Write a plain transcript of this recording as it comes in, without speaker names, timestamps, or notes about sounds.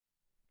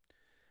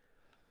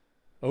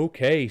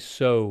Okay,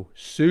 so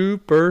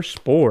super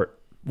sport.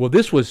 Well,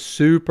 this was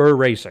super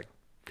racing.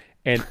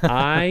 And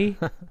I,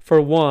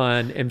 for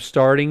one, am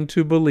starting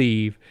to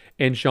believe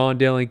in Sean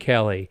Dillon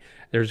Kelly.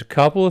 There's a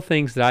couple of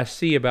things that I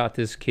see about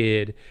this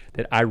kid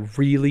that I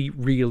really,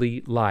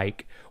 really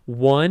like.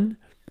 One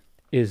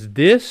is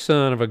this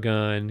son of a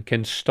gun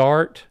can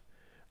start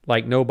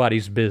like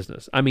nobody's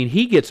business. I mean,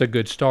 he gets a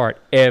good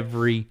start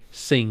every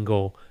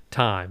single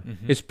time.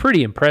 Hmm. It's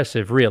pretty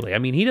impressive, really. I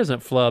mean, he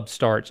doesn't flub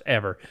starts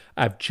ever.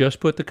 I've just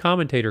put the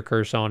commentator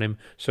curse on him,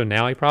 so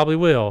now he probably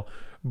will.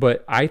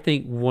 But I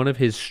think one of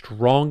his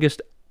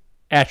strongest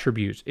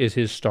attributes is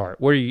his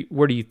start. Where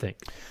do you think?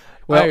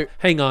 Well, I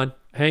hang on.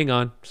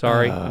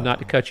 Sorry, not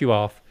to cut you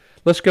off.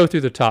 Let's go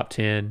through the top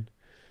 10.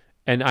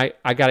 And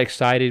I got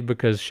excited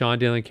because Sean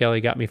Dillon Kelly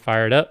got me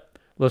fired up.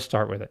 Let's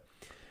start with it.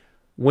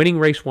 Winning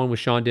race one was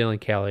Sean Dillon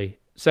Kelly.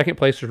 Second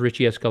place was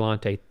Richie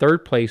Escalante.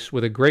 Third place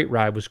with a great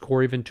ride was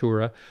Corey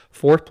Ventura.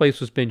 Fourth place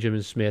was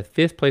Benjamin Smith.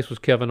 Fifth place was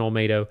Kevin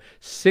Olmedo.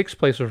 Sixth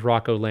place was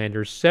Rocco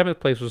Landers. Seventh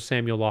place was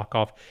Samuel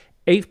Lockoff.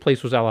 Eighth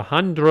place was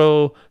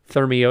Alejandro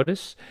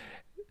Thermiotis.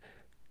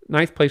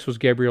 Ninth place was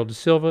Gabriel Da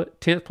Silva.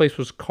 10th place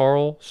was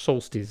Carl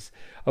Solstice.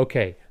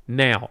 Okay,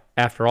 now,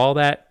 after all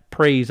that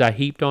praise I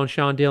heaped on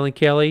Sean Dillon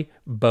Kelly,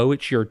 Bo,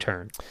 it's your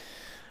turn.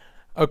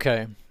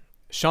 okay.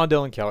 Sean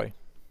Dillon Kelly.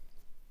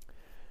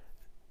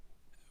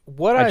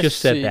 What I I just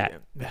said see,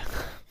 that.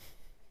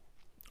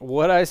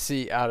 what I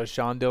see out of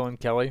Sean Dillon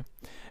Kelly,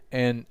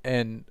 and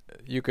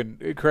you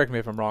can correct me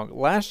if I'm wrong.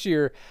 Last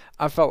year,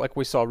 I felt like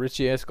we saw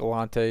Richie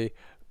Escalante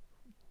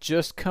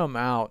just come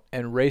out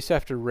and race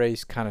after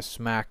race kind of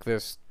smack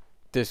this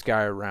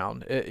guy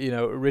around.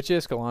 Richie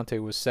Escalante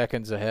was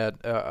seconds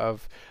ahead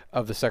of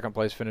the second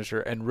place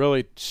finisher and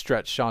really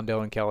stretched Sean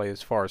Dillon Kelly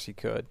as far as he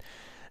could.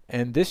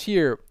 And this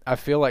year, I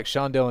feel like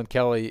Sean Dillon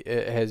Kelly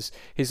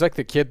he's like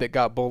the kid that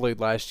got bullied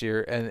last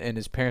year, and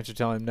his parents are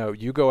telling him, no,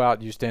 you go out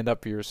and you stand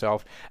up for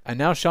yourself. And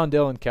now Sean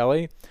Dillon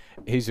Kelly,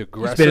 he's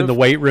aggressive. He's been in the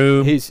weight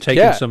room, He's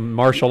taking some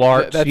martial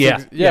arts.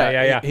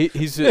 Yeah.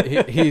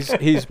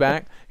 He's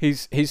back.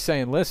 He's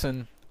saying,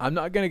 listen, I'm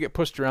not going to get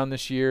pushed around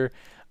this year.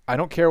 I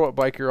don't care what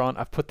bike you're on.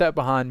 I've put that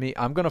behind me.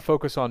 I'm going to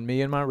focus on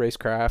me and my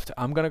racecraft.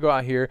 I'm going to go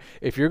out here.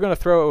 If you're going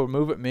to throw a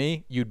move at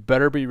me, you'd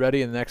better be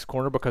ready in the next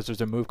corner because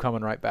there's a move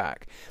coming right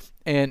back.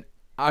 And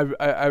I'm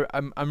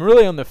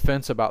really on the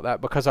fence about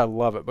that because I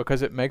love it,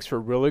 because it makes for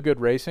really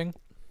good racing.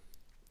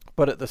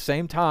 But at the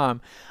same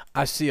time,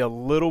 I see a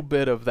little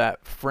bit of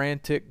that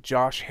frantic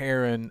Josh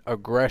Herrin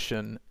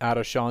aggression out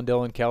of Sean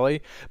Dillon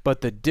Kelly.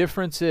 But the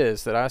difference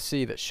is that I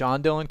see that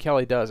Sean Dillon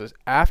Kelly does is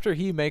after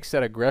he makes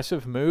that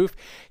aggressive move,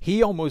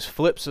 he almost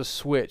flips a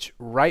switch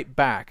right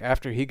back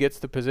after he gets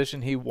the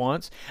position he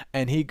wants,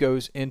 and he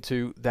goes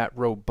into that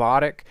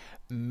robotic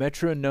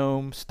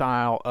metronome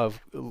style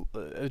of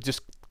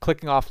just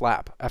clicking off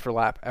lap after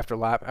lap after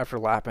lap after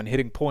lap and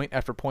hitting point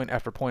after point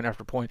after point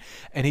after point.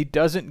 And he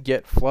doesn't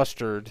get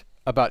flustered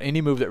about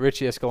any move that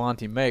Richie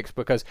Escalante makes,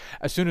 because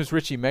as soon as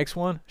Richie makes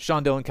one,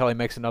 Sean Dillon Kelly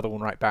makes another one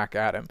right back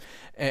at him.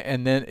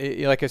 And then,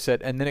 like I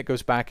said, and then it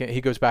goes back,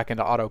 he goes back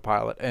into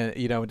autopilot and,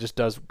 just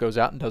goes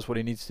out and does what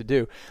he needs to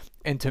do.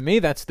 And to me,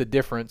 that's the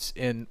difference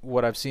in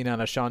what I've seen out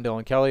of Sean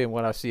Dillon Kelly and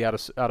what I see out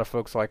of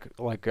folks like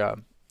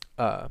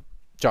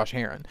Josh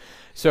Herrin.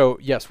 So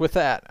yes, with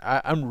that,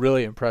 I'm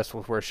really impressed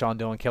with where Sean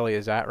Dillon Kelly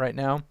is at right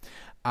now.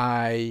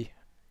 I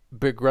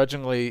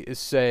begrudgingly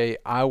say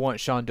I want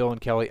Sean Dillon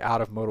Kelly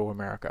out of Moto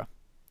America.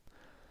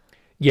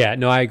 Yeah,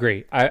 no, I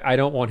agree. I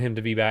don't want him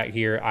to be back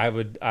here. I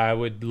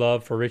would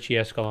love for Richie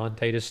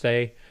Escalante to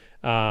stay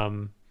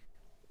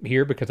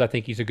here because I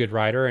think he's a good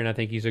rider and I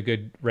think he's a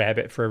good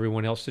rabbit for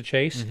everyone else to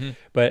chase. Mm-hmm.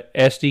 But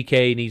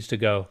SDK needs to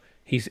go.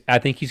 I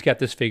think he's got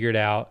this figured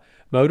out.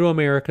 Moto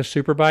America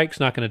Superbike's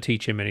not going to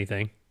teach him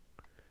anything.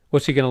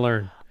 What's he going to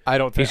learn? I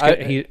don't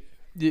think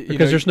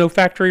because there's no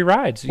factory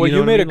rides. Well,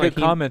 you made a good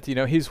Like comment.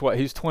 He's what?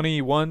 He's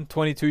 21,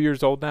 22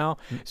 years old now.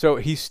 So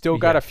he's still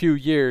got a few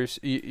years.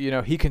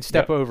 He can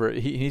step over.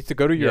 He needs to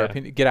go to Europe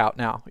and get out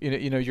now.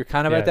 You're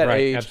kind of at that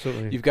age.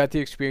 Absolutely. You've got the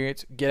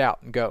experience. Get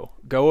out and go.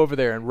 Go over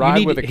there and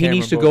ride with a camera. He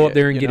needs to go up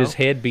there and get his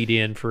head beat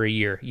in for a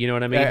year. You know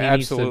what I mean?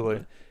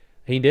 Absolutely.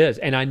 He does.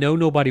 And I know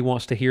nobody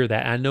wants to hear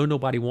that. I know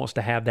nobody wants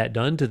to have that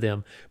done to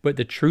them. But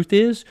the truth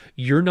is,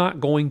 you're not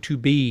going to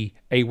be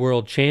a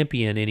world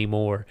champion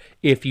anymore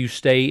if you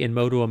stay in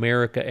Moto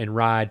America and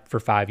ride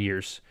for 5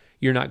 years.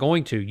 You're not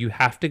going to. You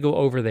have to go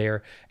over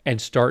there and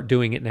start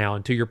doing it now.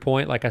 And to your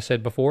point, like I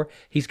said before,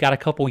 he's got a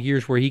couple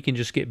years where he can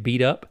just get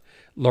beat up,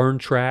 learn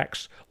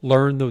tracks,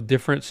 learn the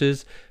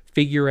differences,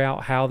 figure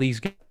out how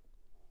these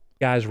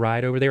guys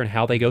ride over there and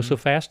how they go so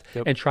fast,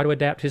 and try to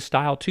adapt his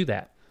style to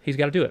that. He's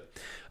got to do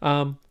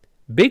it.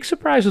 Big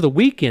surprise of the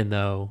weekend,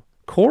 though,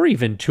 Corey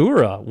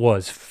Ventura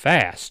was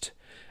fast.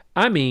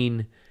 I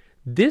mean,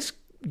 this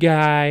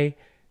guy,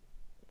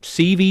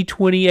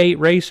 CV28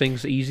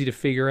 Racing's easy to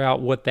figure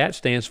out what that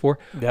stands for.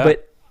 Yeah.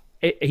 But,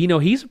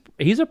 he's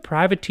a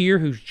privateer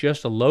who's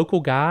just a local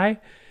guy.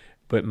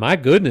 But my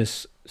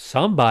goodness,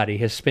 somebody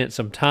has spent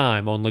some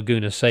time on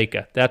Laguna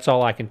Seca. That's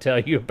all I can tell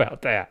you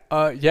about that.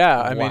 Yeah,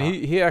 A I mean, lot.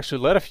 he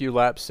actually led a few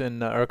laps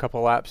in or a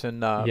couple laps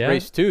in Yeah,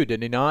 race 2,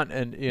 did he not?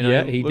 And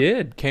yeah, he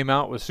did. came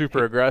out was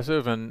super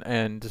aggressive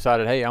and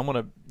decided, hey, I'm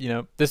gonna,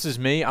 this is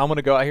me. I'm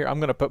gonna go out here. I'm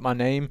gonna put my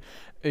name,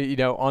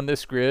 on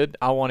this grid.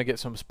 I want to get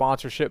some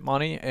sponsorship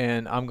money,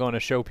 and I'm going to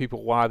show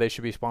people why they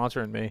should be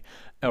sponsoring me,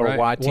 or Right.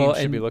 why Well,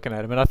 teams should be and looking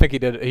at him. And I think he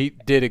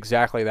did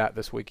exactly that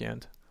this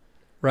weekend.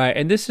 right,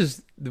 and this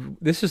is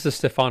the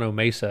Stefano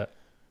Mesa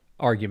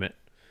argument.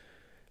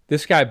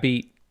 This guy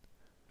beat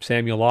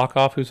Samuel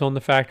Lockoff, who's on the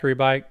factory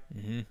bike.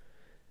 Mm-hmm.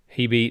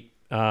 He beat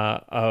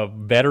a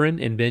veteran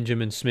in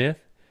Benjamin Smith,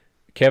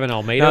 Kevin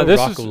Almeida, Now,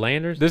 Rocco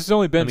Landers. this has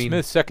only been I mean,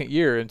 Smith's second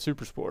year in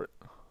Supersport.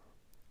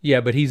 yeah,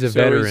 but he's a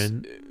So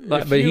veteran. if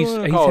But you he's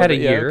wanna he's call had it-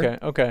 a yeah, year.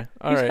 Okay,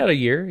 all He's right. had a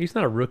year. He's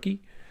not a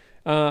rookie.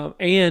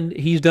 And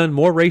he's done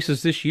more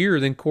races this year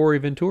than Corey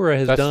Ventura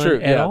has That's done true.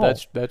 at Yeah, all.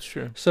 that's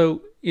true.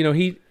 So,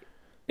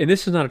 and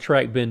this is not a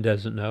track Ben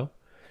doesn't know.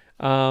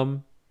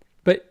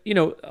 But,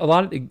 a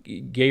lot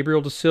of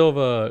Gabriel da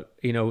Silva,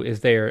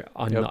 is there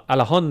on Yep.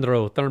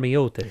 Alejandro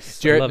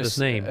Thermiotis. I love his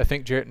name. I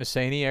think Jarrett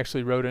Nassani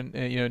actually rode in.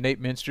 Nate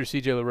Minster,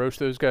 CJ LaRoche,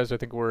 those guys. I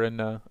think were in.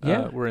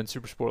 Were in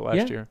Supersport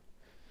last year.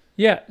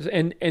 Yeah.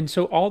 And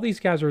so all these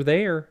guys are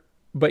there,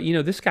 but,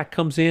 this guy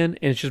comes in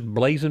and it's just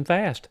blazing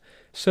fast.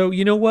 So,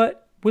 you know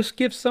what? Let's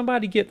let's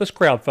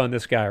crowdfund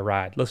this guy a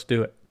ride. Let's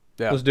do it.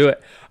 Yeah. Let's do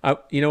it.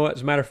 You know what?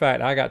 As a matter of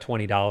fact, I got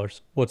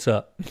 $20. What's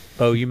up?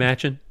 Bo, you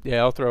matching? Yeah,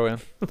 I'll throw in.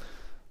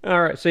 All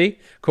right. See,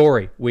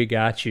 Corey, we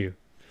got you.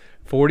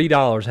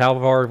 $40. How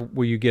far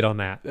will you get on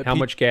that? How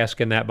much gas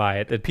can that buy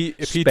at the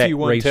spec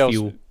PT1 race tail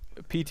fuel?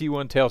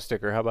 PT1 tail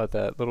sticker. How about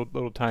that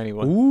little tiny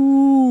one?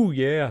 Ooh,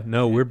 yeah.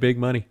 No, we're big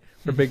money.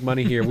 We're big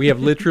money here. We have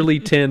literally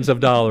tens of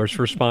dollars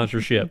for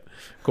sponsorship,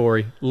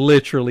 Corey.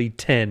 Literally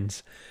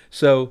tens.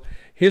 So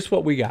here's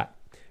what we got.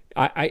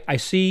 I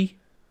see,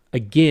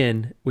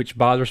 again, which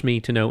bothers me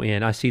to no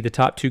end, I see the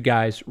top two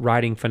guys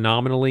riding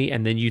phenomenally,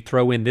 and then you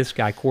throw in this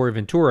guy, Corey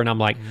Ventura, and I'm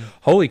like,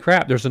 holy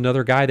crap, there's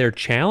another guy there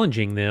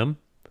challenging them.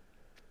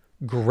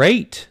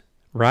 Great,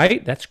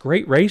 right? That's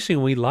great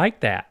racing. We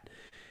like that.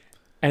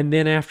 And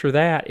then after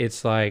that,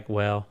 it's like,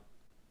 well,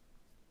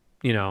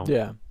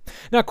 Yeah.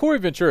 Now Corey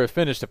Ventura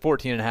finished at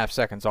 14 and a half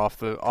seconds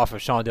off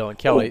of Sean Dillon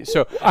Kelly.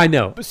 So I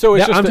know. So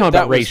it's just I'm talking that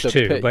about was race the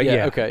two, but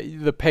yeah. Okay,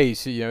 the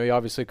pace. He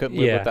obviously couldn't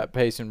live Yeah. with that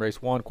pace in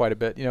race 1 quite a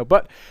bit.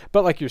 But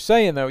like you're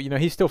saying though,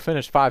 he still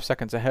finished 5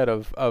 seconds ahead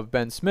of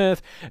Ben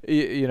Smith.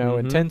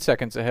 And 10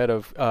 seconds ahead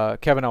of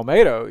Kevin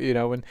Almeida.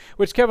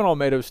 Which Kevin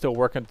Almeida is still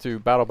working to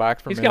battle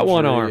back from. He's got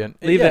one injury arm. and-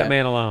 Leave yeah. that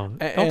man alone.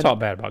 Don't talk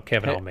bad about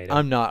Kevin Hey, Almeida.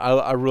 I'm not.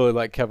 I really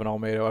like Kevin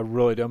Almeida. I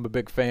really do. I'm a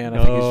big fan.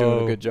 I think he's doing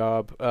a No. good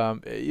job.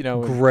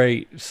 And-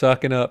 Great.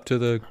 Sucking up to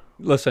the...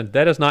 Listen,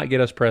 that does not get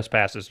us press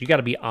passes. You got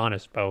to be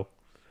honest, Bo.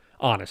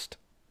 Honest.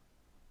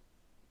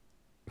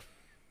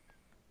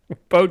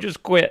 Bo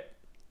just quit.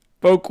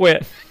 Bo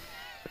quit.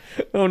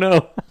 Oh,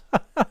 no.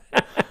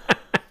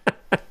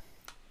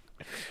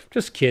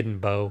 Just kidding,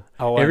 Bo.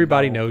 Oh, I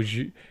Everybody know. knows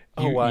you.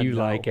 Oh, I You know.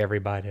 like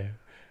everybody.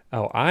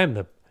 Oh,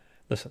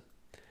 listen.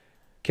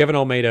 Kevin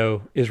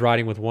Almeida is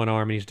riding with one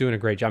arm, and he's doing a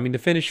great job. I mean, to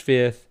finish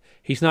fifth,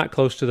 he's not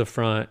close to the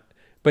front,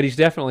 but he's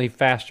definitely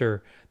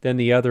faster than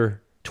the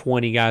other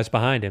 20 guys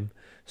behind him.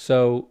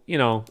 So,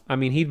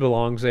 he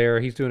belongs there.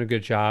 He's doing a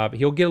good job.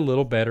 He'll get a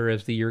little better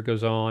as the year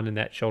goes on and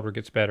that shoulder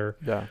gets better.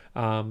 Yeah.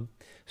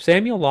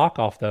 Samuel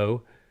Lockoff,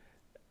 though,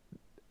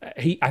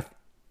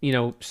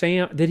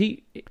 Sam,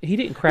 he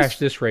didn't crash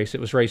this race. It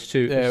was race 2.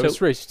 Yeah, it So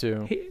was race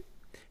 2.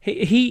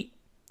 he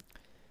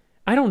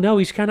I don't know.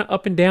 He's kind of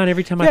up and down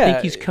every time I think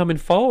he's coming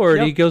forward.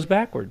 Yep. He goes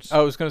backwards. I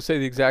was going to say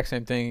the exact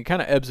same thing. He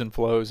kind of ebbs and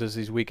flows as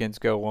these weekends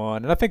go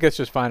on, and I think that's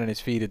just finding his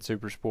feet in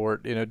super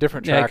sport.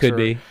 Different Yeah, it tracks could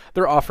be.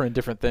 they're offering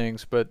different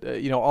things, but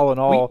all in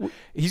all,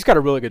 he's got a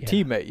really good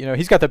teammate.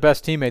 He's got the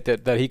best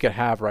teammate that he could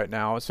have right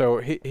now. So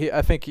he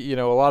I think a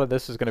lot of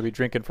this is going to be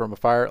drinking from a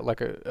fire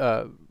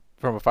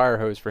from a fire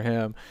hose for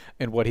him,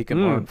 and what he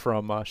can learn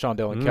from Sean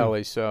Dillon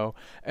Kelly. So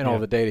all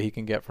the data he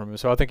can get from him.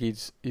 So I think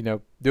he's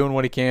doing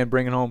what he can,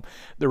 bringing home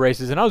the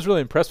races. And I was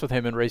really impressed with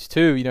him in race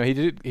 2.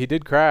 He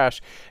did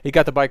crash. He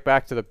got the bike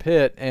back to the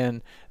pit,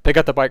 and they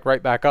got the bike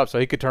right back up so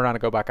he could turn around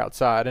and go back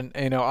outside.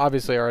 And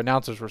obviously our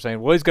announcers were saying,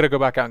 well, he's going to go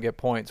back out and get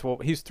points. Well,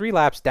 he's 3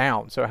 laps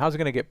down, so how's he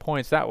going to get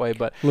points that way?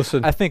 But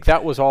Listen, I think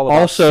that was all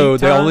about also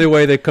seat the time. only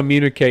way they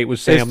communicate with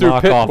Sam through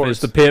pit Lockoff boards.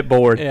 is the pit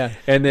board. Yeah.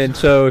 And then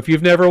so if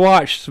you've never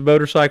watched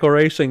motorcycle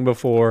racing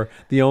before,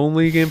 the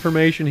only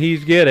information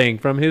he's getting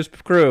from his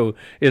crew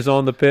is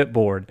on the pit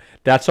board.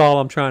 That's all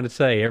I'm trying to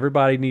say.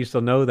 Everybody needs to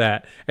know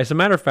that. As a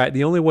matter of fact,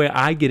 the only way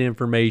I get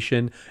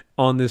information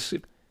on this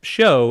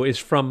show is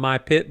from my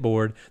pit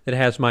board that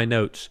has my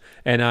notes.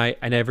 And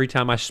every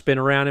time I spin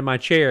around in my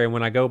chair and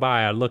when I go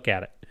by, I look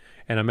at it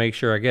and I make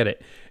sure I get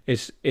it.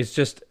 It's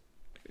just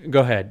go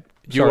ahead.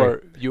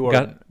 Sorry. You are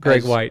Got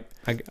Greg White.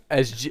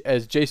 As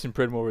Jason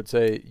Pridmore would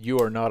say, you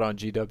are not on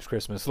G-Dub's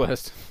Christmas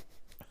list.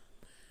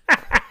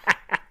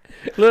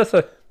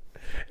 Listen,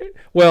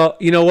 Well,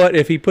 you know what?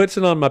 If he puts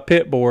it on my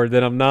pit board,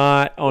 then I'm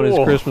not on his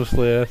Oh. Christmas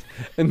list,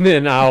 and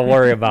then I'll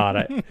worry about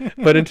it.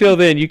 But until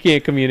then, you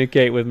can't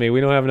communicate with me.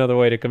 We don't have another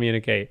way to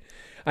communicate.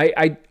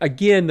 I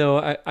again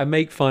though, I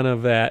make fun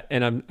of that,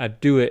 and I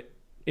do it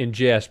in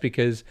jest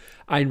because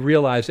I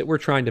realize that we're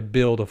trying to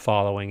build a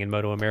following in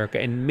Moto America,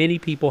 and many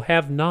people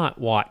have not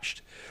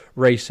watched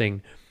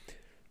racing.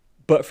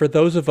 But for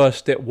those of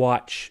us that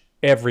watch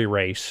every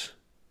race,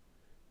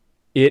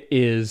 it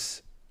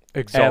is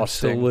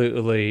Exhausting.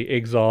 absolutely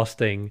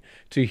exhausting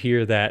to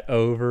hear that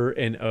over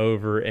and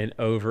over and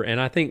over. And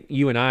I think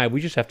you and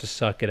we just have to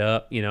suck it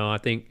up. I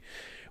think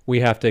we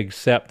have to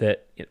accept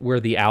that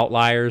we're the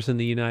outliers in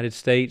the United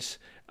States.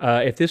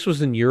 If this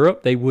was in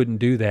Europe, they wouldn't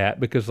do that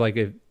because, like,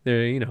 if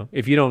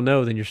you don't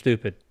know, then you're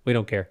stupid. We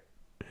don't care.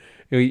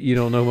 You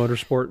don't know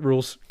motorsport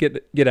rules.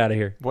 Get out of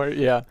here.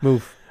 Yeah.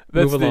 Move.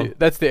 That's Move along.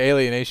 that's the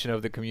alienation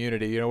of the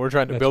community. We're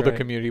trying to That's build a right.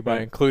 community by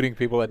Right. including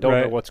people that don't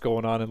know Right. what's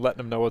going on and letting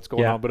them know what's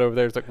going Yeah. on. But over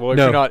there, it's like, well, if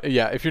No.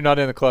 you're not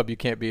in the club, you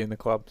can't be in the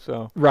club.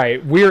 So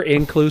Right. We're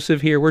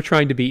inclusive here. We're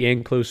trying to be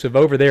inclusive.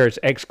 Over there, it's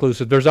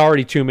exclusive. There's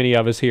already too many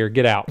of us here.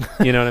 Get out.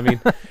 You know what I mean?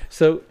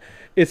 So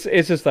it's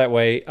just that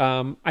way.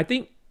 I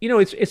think,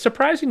 it's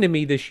surprising to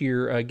me this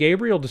year,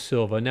 Gabriel Da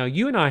Silva. Now,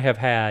 you and I have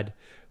had,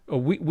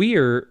 we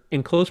are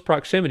in close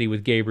proximity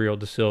with Gabriel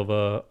Da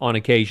Silva on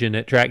occasion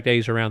at track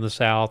days around the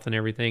South and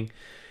everything.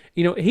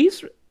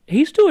 He's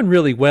doing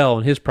really well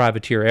in his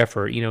privateer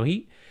effort.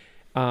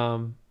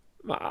 Um,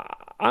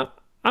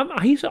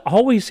 he's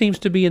always seems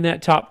to be in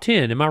that top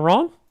 10. Am I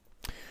wrong?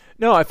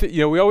 no, I think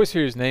we always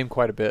hear his name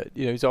quite a bit.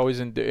 He's always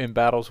in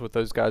battles with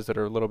those guys that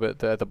are a little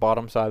bit at the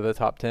bottom side of the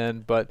top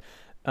 10. But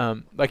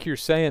like you're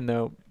saying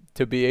though,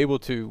 to be able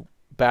to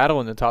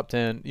battle in the top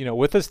 10,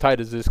 with as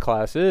tight as this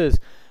class is,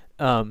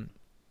 on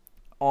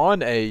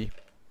a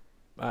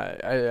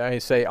I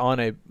say on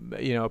a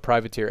a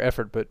privateer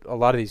effort, but a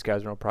lot of these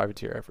guys are on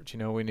privatear efforts.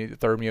 We need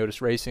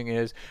Thermiotis Racing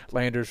is,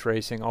 Landers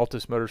Racing,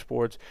 Altus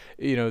Motorsports,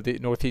 the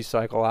Northeast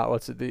Cycle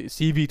Outlets, the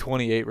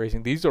CV28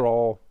 Racing. These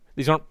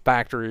aren't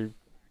factory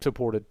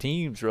supported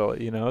teams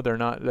really. They're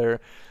not.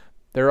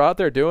 They're out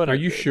there doing Are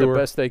you sure? the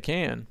best they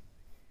can.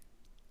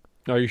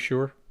 Are you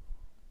sure?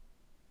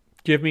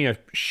 Give me a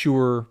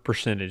sure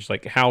percentage.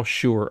 Like, how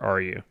sure are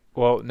you?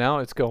 Well, now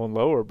it's going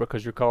lower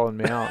because you're calling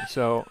me out.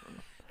 So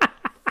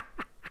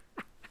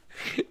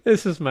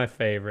This is my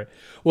favorite.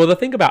 Well, the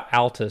thing about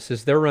Altus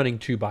is they're running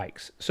two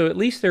bikes, so at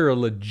least they're a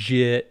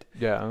legit,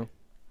 yeah.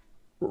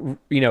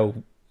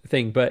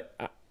 thing.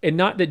 But and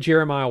not that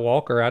Jeremiah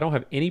Walker. I don't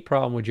have any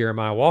problem with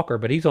Jeremiah Walker,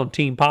 but he's on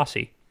Team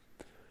Posse.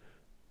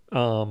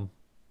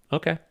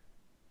 Okay.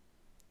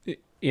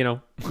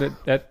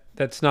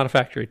 That's not a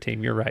factory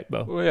team. You're right,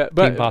 Bo. Well, yeah,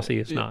 Team Posse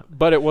is not.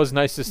 But it was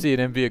nice to see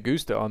an MV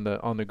Agusta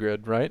on the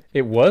grid, right?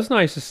 It was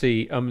nice to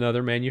see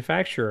another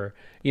manufacturer.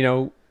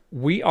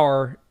 We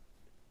are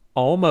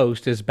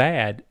almost as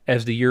bad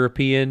as the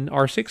European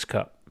R6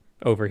 Cup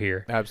over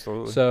here.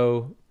 Absolutely.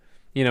 So,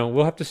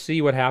 we'll have to see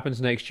what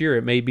happens next year.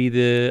 It may be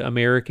the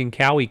American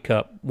Cowie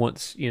Cup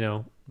once, I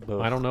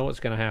don't know what's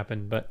going to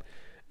happen, but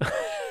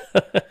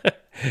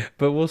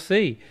but we'll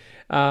see.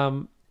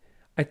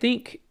 I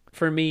think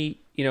for me,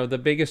 the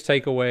biggest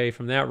takeaway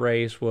from that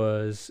race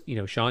was,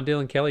 Sean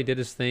Dillon Kelly did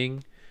his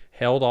thing,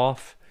 held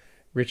off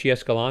Richie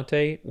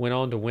Escalante, went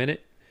on to win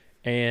it.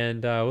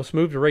 And let's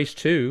move to race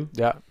 2.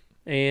 Yeah.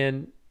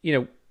 And,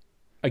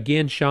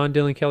 again, Sean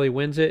Dillon Kelly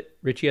wins it.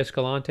 Richie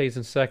Escalante is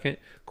in second.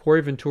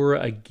 Corey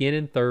Ventura again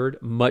in third,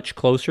 much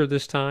closer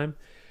this time.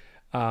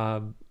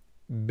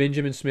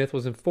 Benjamin Smith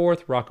was in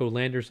fourth. Rocco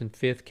Landers in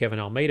fifth. Kevin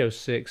Almeida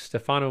sixth.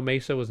 Stefano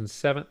Mesa was in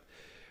seventh.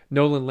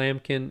 Nolan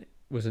Lampkin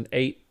was in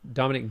eighth.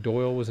 Dominic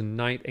Doyle was in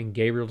ninth. And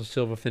Gabriel Da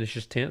Silva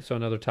finishes 10th, so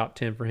another top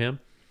 10 for him.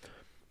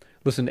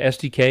 Listen,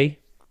 SDK,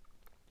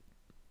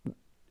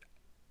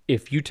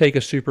 if you take a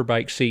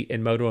Superbike seat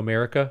in Moto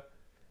America,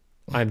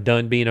 I'm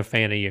done being a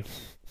fan of you.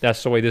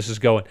 That's the way this is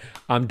going.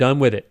 I'm done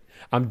with it.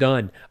 I'm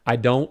done. I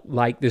don't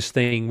like this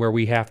thing where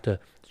we have to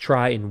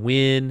try and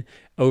win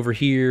over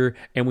here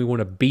and we want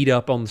to beat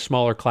up on the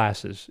smaller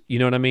classes. You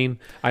know what I mean?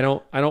 I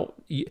don't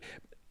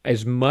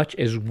as much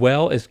as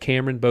well as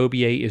Cameron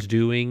Beaubier is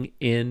doing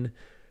in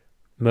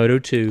Moto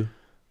 2,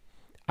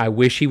 I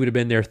wish he would have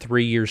been there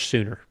 3 years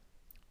sooner.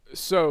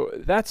 So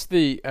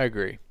I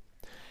agree.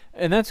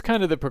 And that's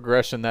kind of the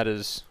progression that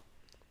is,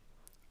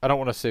 I don't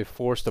want to say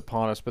forced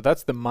upon us, but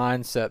that's the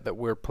mindset that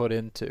we're put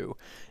into,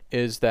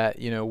 is that,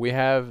 we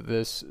have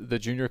the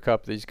Junior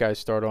Cup, these guys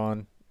start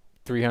on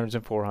 300s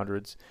and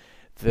 400s.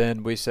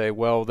 Then we say,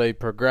 well, they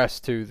progress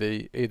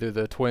to either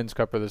the Twins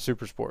Cup or the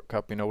Super Sport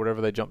Cup,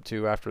 whatever they jump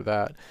to after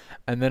that.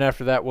 And then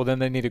after that, well, then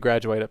they need to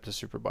graduate up to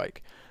Superbike.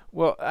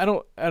 Well, I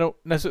don't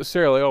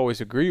necessarily always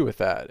agree with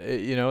that.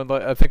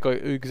 I think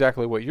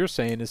exactly what you're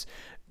saying is,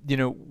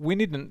 we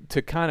need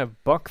to kind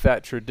of buck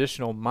that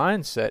traditional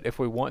mindset if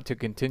we want to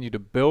continue to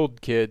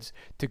build kids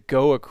to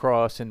go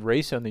across and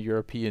race on the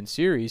European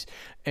Series.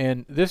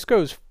 And this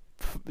goes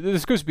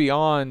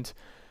beyond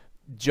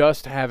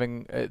just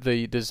having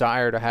the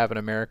desire to have an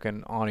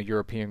American on a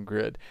European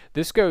grid.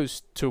 This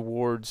goes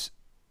towards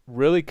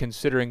really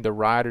considering the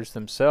riders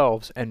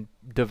themselves and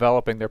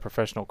developing their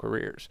professional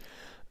careers.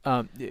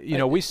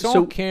 We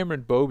saw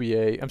Cameron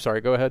Beaubier. I'm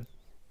sorry, go ahead.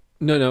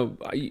 No.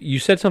 You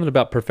said something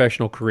about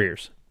professional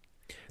careers.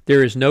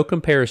 There is no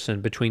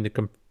comparison between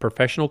the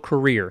professional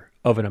career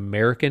of an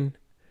American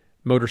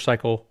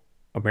motorcycle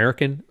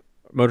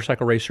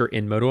racer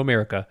in Moto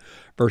America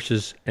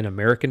versus an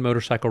American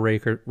motorcycle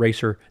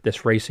racer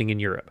that's racing in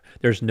Europe.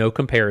 There's no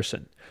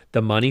comparison.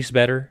 The money's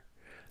better.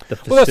 The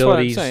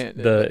facilities,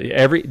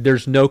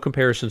 there's no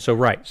comparison.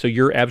 So so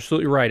you're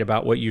absolutely right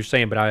about what you're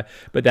saying,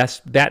 but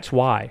that's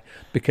why,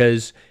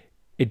 because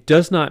it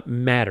does not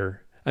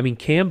matter. I mean,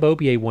 Cam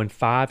Beaubier won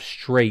 5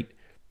 straight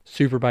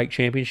Superbike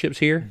championships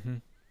here. Mm-hmm.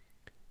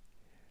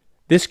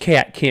 This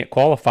cat can't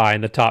qualify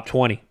in the top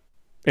 20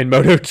 in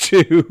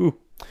Moto2.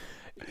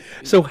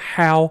 So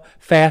how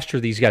fast are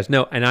these guys?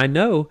 No, and I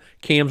know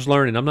Cam's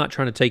learning. I'm not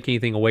trying to take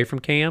anything away from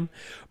Cam,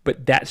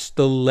 but that's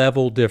the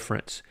level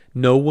difference.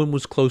 No one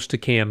was close to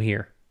Cam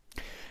here.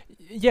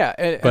 Yeah,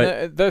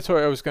 and that's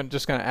what I was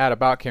just going to add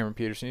about Cameron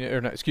Peterson.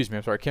 Cameron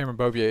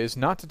Beaubier, is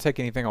not to take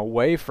anything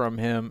away from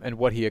him and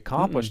what he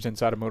accomplished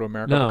inside of Moto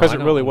America, because it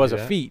really was a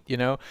feat,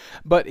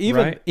 But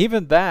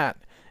even that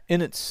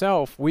in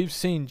itself, we've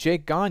seen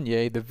Jake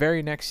Gagne the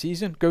very next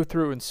season go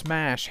through and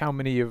smash how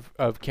many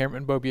of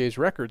Cameron Beaubier's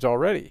records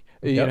already,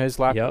 his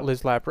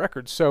lap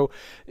records. So,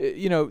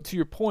 to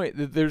your point,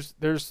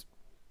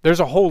 there's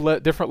a whole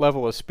different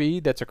level of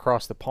speed that's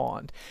across the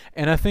pond.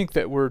 And I think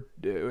that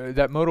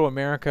that Moto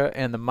America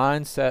and the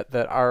mindset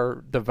that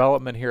our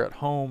development here at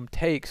home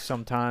takes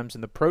sometimes,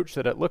 and the approach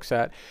that it looks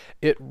at,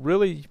 it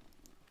really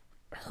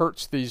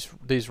hurts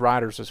these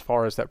riders as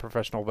far as that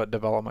professional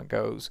development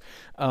goes.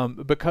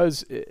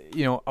 Because,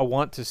 I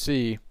want to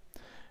see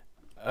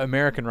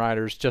American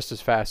riders just as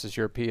fast as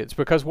Europeans,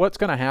 because what's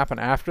going to happen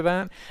after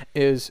that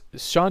is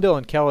Sean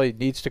Dillon Kelly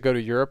needs to go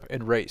to Europe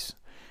and race.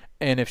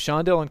 And if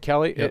Sean Dillon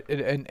Kelly,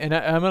 I'm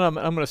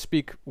going to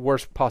speak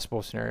worst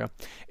possible scenario.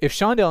 If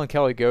Sean Dillon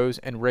Kelly goes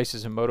and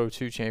races a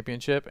Moto2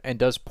 championship and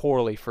does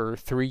poorly for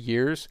 3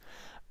 years,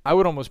 I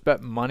would almost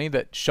bet money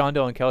that Sean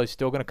Dillon Kelly is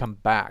still going to come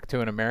back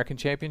to an American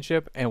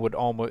championship and would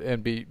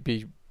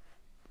be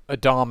a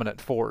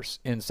dominant force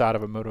inside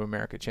of a Moto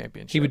America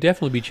championship. He would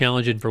definitely be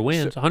challenging for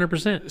wins,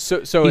 100%.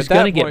 So he's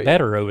going to get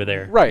better over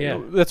there, right?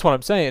 Yeah. That's what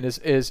I'm saying.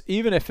 Is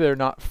even if they're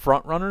not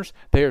front runners,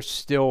 they are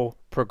still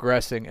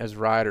progressing as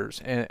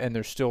riders, and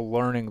they're still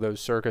learning those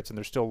circuits, and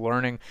they're still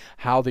learning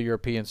how the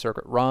European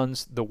circuit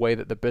runs, the way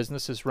that the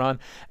business is run,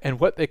 and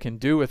what they can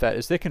do with that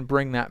is they can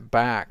bring that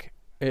back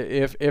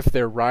if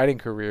their riding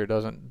career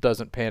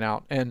doesn't pan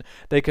out, and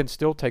they can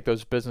still take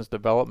those business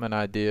development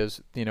ideas,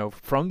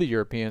 from the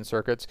European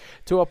circuits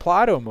to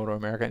apply to a Moto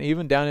America and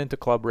even down into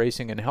club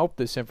racing, and help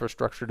this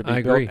infrastructure to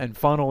be built and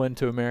funnel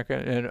into America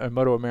and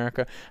Moto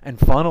America, and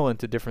funnel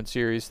into different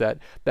series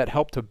that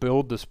help to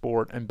build the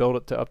sport and build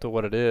it up to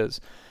what it is,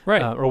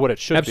 right, or what it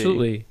should be.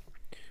 Absolutely.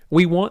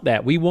 We want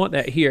that. We want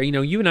that here.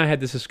 You and I had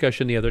this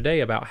discussion the other day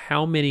about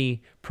how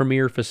many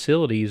premier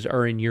facilities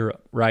are in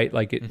Europe, right?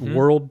 Like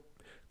world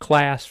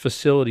class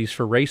facilities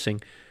for racing.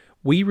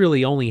 We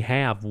really only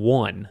have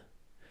one.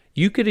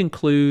 You could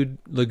include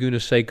Laguna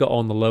Seca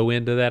on the low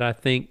end of that, I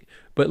think,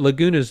 but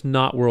Laguna's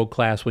not world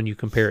class when you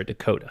compare it to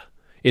COTA.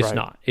 It's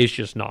not. It's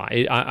just not.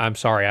 I'm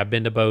sorry. I've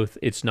been to both.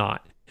 It's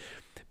not.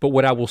 But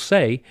what I will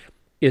say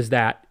is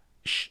that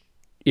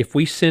if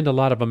we send a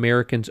lot of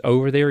Americans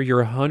over there,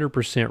 you're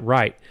 100%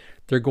 right.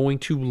 They're going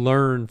to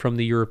learn from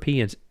the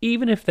Europeans,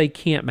 even if they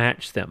can't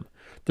match them.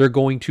 They're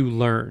going to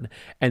learn.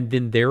 And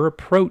then their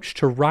approach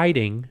to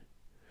riding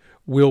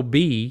will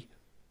be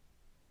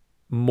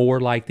more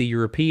like the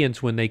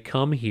Europeans when they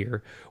come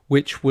here,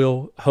 which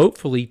will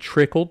hopefully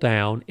trickle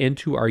down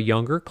into our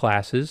younger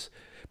classes,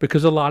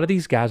 because a lot of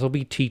these guys will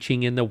be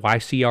teaching in the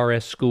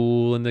YCRS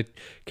school and the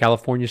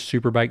California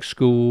Superbike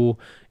school.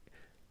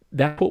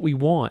 That's what we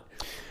want,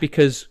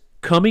 because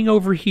coming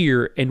over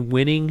here and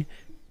winning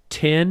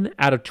 10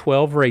 out of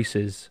 12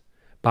 races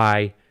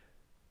by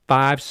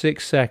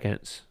 5-6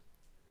 seconds,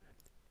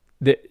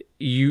 that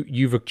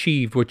you've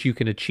achieved what you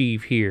can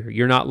achieve here.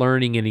 You're not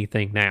learning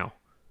anything now.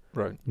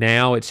 Right.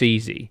 Now it's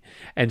easy.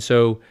 And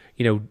so,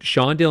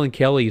 Sean Dillon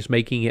Kelly is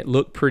making it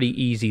look pretty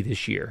easy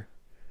this year.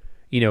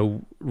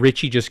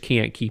 Richie just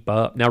can't keep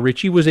up. Now,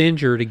 Richie was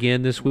injured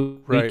again this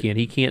weekend.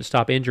 He can't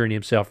stop injuring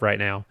himself right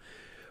now.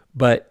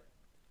 But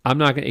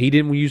he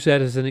didn't use that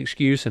as an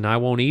excuse, and I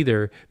won't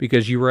either,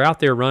 because you were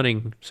out there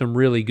running some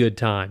really good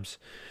times.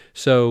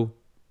 So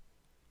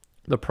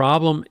the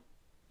problem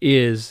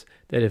is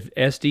that if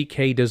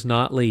SDK does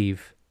not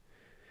leave,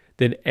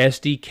 then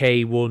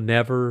SDK will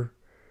never.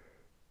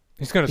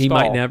 He's going to stall.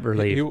 He might never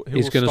leave.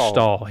 He's going to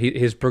stall.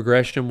 His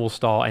progression will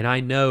stall. And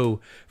I know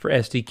for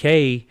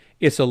SDK,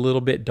 it's a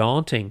little bit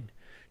daunting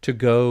to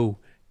go,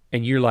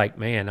 and you're like,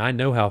 man, I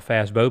know how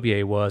fast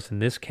Beaubier was, and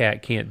this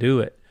cat can't do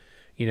it.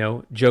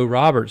 Joe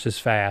Roberts is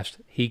fast.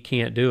 He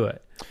can't do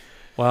it.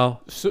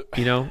 Well,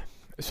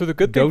 So the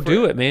good thing Go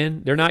do it,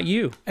 man. They're not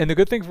you. And the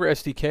good thing for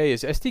SDK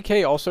is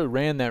SDK also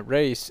ran that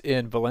race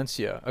in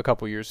Valencia a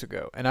couple years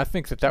ago, and I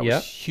think that Yep.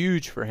 was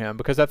huge for him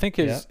because I think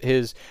Yep.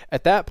 his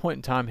at that point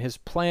in time his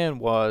plan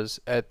was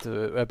I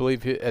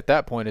believe at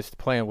that point his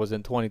plan was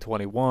in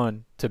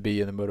 2021 to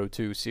be in the Moto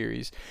 2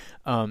 series.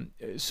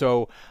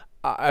 So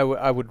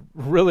I would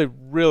really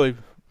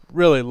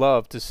really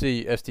love to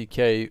see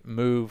SDK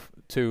move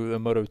to the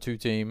Moto 2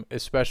 team,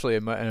 especially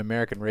an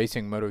American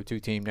Racing Moto 2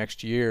 team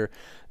next year.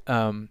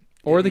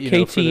 Or the you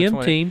know, for the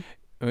KTM team.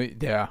 I mean,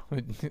 yeah,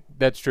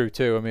 that's true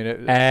too. I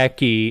mean,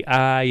 Aki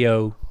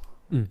Io.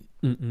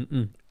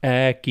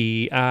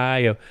 Aki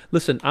Io.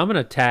 Listen, I'm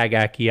gonna tag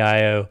Aki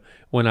Io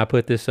when I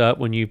put this up.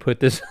 When you put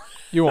this,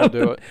 you won't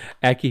do it.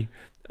 Aki.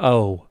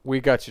 Oh,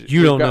 We got you. you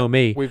We've don't got- know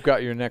me. We've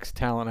got your next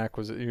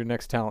your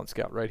next talent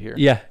scout right here.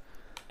 Yeah,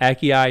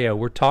 Aki Io.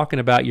 We're talking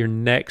about your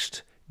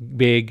next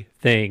big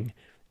thing.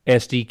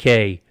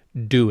 SDK.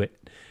 Do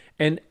it.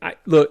 And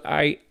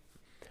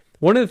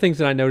one of the things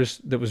that I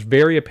noticed that was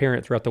very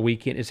apparent throughout the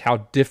weekend is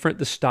how different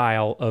the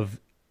style of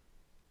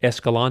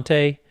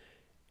Escalante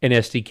and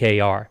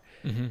SDK are.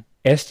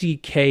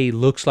 SDK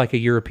looks like a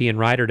European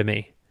rider to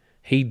me.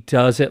 He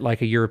does it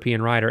like a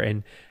European rider,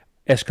 and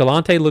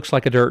Escalante looks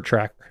like a dirt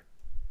tracker.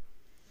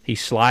 He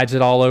slides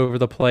it all over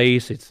the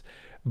place. It's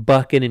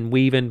bucking and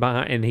weaving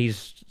behind, and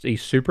he's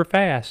super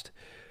fast.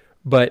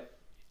 But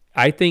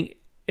I think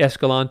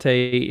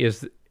Escalante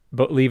is,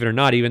 believe it or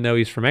not, even though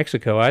he's from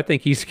Mexico, I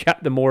think he's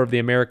got the more of the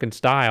American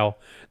style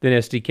than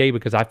SDK,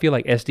 because I feel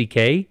like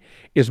SDK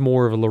is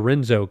more of a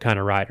Lorenzo kind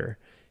of rider.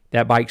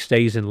 That bike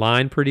stays in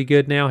line pretty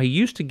good now. He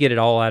used to get it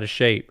all out of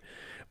shape.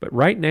 But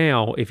right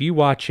now, if you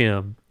watch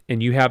him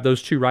and you have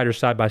those two riders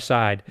side by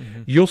side,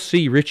 you'll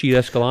see Richie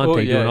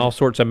Escalante doing all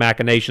sorts of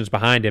machinations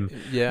behind him.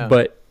 Yeah.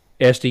 But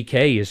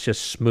SDK is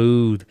just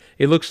smooth.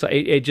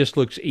 It just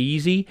looks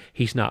easy.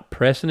 He's not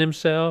pressing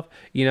himself.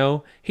 You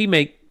know, he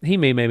may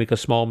make a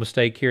small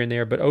mistake here and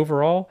there, but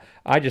overall,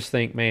 I just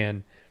think,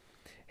 man,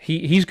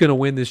 he's going to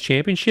win this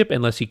championship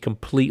unless he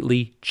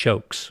completely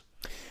chokes.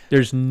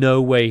 There's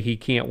no way he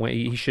can't win.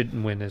 He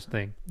shouldn't win this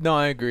thing. No,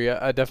 I agree.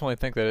 I definitely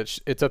think that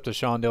it's up to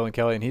Sean Dylan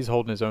Kelly, and he's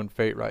holding his own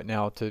fate right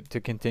now to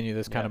continue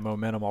this kind of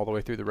momentum all the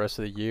way through the rest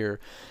of the year.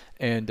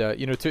 And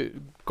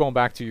going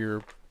back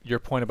to your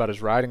point about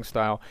his riding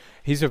style,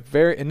 he's a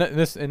very and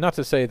not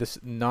to say this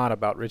not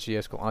about Richie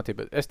Escalante,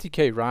 but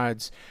SDK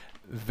rides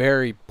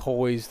very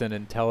poised and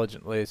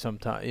intelligently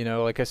sometimes. You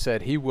know, like I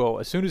said, he will,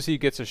 as soon as he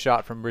gets a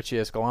shot from Richie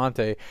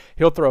Escalante,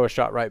 he'll throw a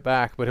shot right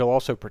back, but he'll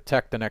also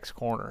protect the next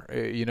corner.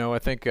 I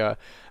think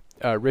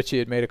Richie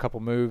had made a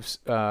couple moves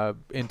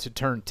into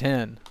turn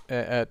 10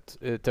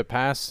 to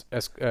pass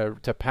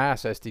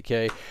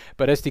SDK,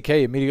 but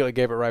SDK immediately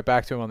gave it right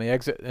back to him on the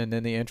exit, and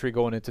then the entry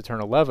going into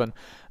turn 11,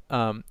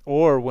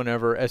 or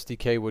whenever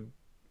SDK would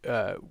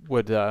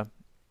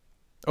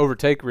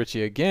overtake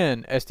Richie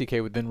again,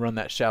 SDK would then run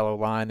that shallow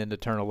line into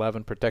turn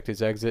 11, protect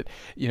his exit,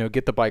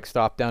 get the bike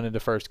stopped down into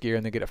first gear,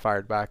 and then get it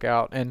fired back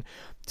out. And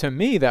to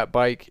me, that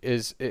bike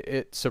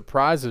it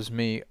surprises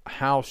me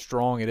how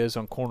strong it is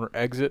on corner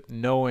exit,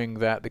 knowing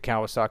that the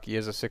Kawasaki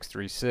is a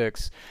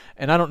 636.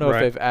 And I don't know if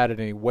they've added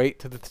any weight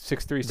to the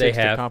 636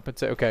 to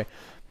compensate. Okay.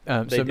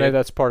 So maybe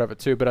that's part of it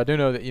too, but I do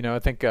know that I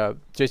think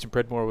Jason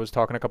Pridmore was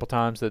talking a couple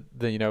times that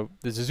the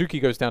Suzuki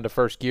goes down to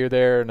first gear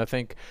there, and I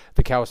think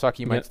the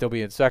Kawasaki might still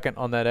be in second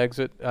on that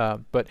exit.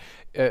 But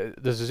the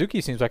Suzuki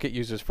seems like it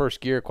uses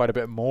first gear quite a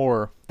bit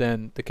more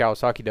than the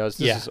Kawasaki does.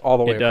 This is all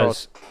the way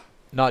across,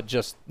 not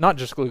just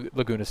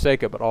Laguna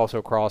Seca, but also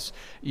across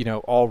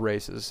all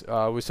races.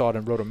 We saw it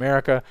in Road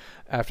America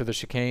after the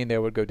chicane; they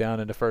would go down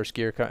into first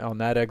gear on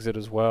that exit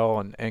as well,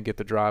 and get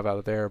the drive out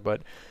of there.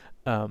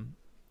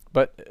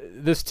 But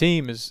this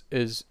team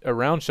is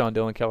around Sean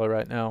Dylan Kelly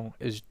right now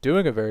is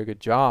doing a very good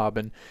job,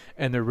 and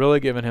they're really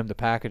giving him the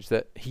package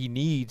that he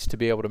needs to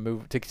be able to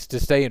move to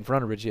stay in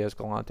front of Richie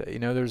Escalante.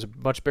 There's a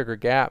much bigger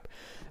gap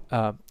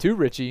to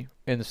Richie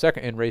in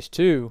race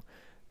 2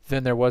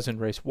 than there was in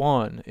race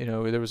 1.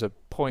 There was a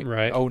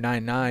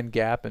 .099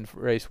 gap in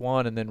race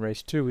 1, and then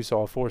race 2 we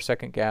saw a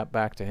 4-second gap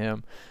back to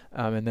him,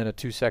 and then a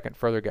 2-second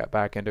further gap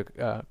back into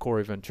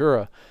Corey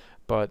Ventura.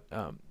 But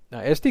now,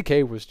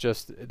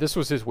 SDK this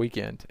was his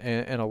weekend,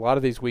 and a lot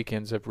of these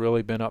weekends have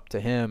really been up to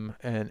him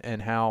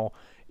and how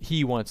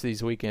he wants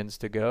these weekends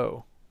to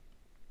go.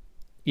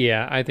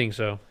 Yeah, I think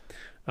so.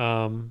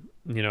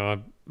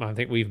 I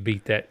think we've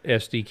beat that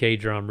SDK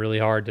drum really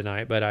hard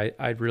tonight, but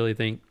I really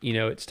think,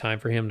 it's time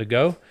for him to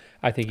go.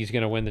 I think he's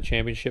going to win the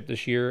championship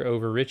this year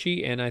over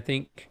Richie, and I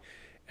think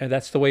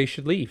that's the way you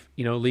should leave.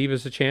 Leave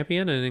as a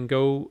champion and then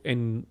go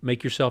and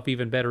make yourself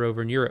even better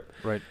over in Europe.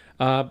 Right.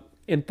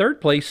 In third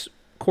place,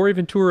 Corey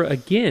Ventura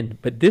again,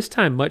 but this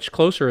time much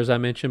closer, as I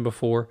mentioned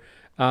before.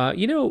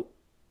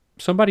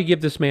 Somebody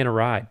give this man a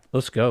ride.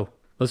 Let's go.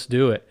 Let's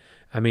do it.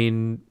 I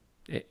mean,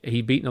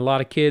 he beaten a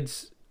lot of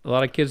kids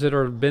that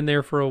have been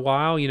there for a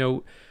while.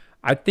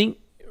 I think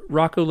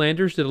Rocco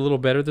Landers did a little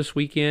better this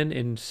weekend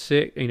in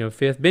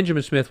fifth.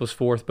 Benjamin Smith was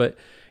fourth, but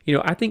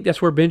I think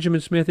that's where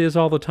Benjamin Smith is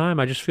all the time.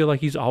 I just feel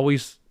like he's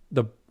always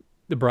the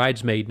the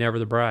bridesmaid, never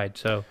the bride.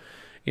 So,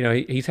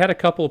 he's had a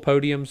couple of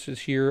podiums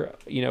this year.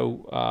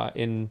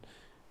 When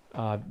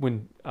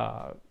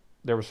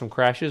there were some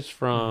crashes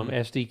from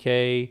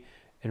SDK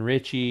and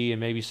Richie and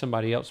maybe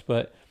somebody else,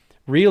 but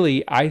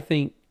really, I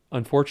think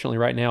unfortunately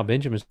right now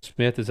Benjamin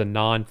Smith is a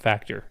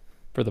non-factor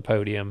for the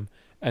podium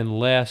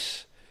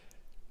unless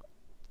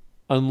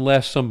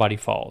somebody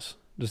falls.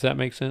 Does that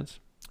make sense?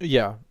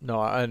 Yeah. No,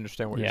 I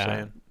understand what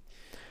you're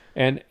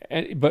saying.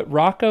 But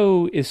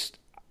Rocco is,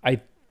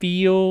 I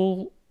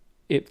feel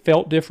it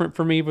felt different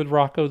for me with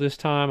Rocco this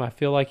time. I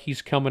feel like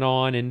he's coming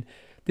on, and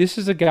this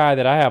is a guy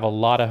that I have a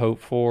lot of hope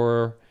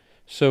for.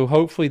 So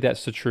hopefully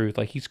that's the truth.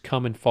 Like, he's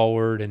coming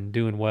forward and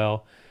doing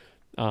well.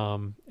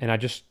 And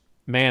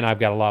I've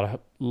got a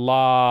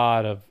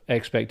lot of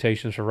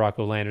expectations for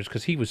Rocco Landers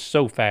because he was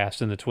so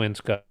fast in the Twins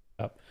Cup.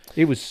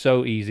 It was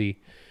so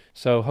easy.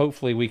 So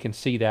hopefully we can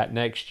see that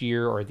next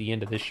year or at the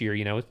end of this year.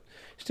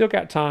 Still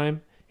got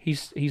time.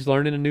 He's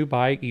learning a new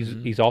bike.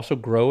 He's also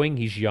growing.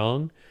 He's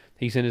young.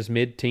 He's in his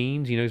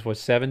mid-teens. He's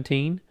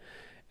 17,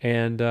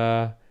 and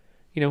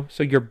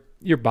so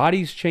your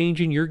body's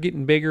changing. You're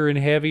getting bigger and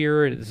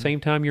heavier, and at the same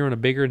time you're on a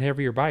bigger and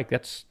heavier bike.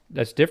 That's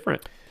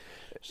different.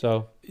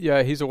 So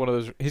yeah, he's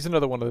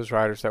another one of those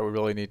riders that we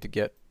really need to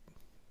get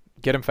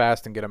him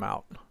fast and get him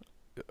out.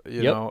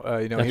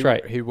 That's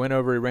right. He went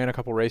over. He ran a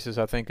couple races,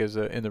 I think,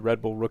 in the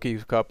Red Bull Rookie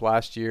Cup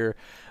last year.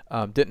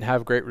 Didn't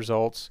have great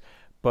results,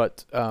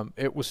 but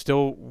it was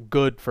still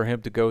good for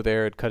him to go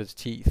there and cut his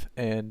teeth.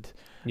 And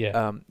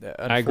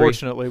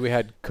unfortunately, we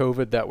had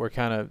COVID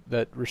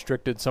that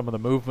restricted some of the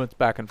movements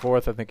back and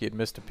forth. I think he had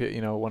missed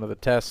one of the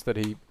tests that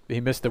he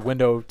missed the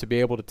window to be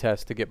able to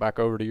test to get back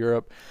over to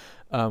Europe,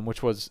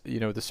 which was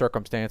the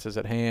circumstances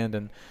at hand.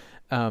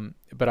 And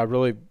but I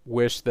really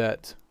wish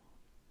that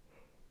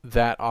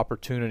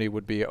opportunity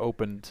would be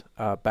opened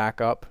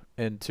back up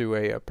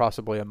into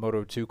possibly a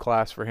Moto 2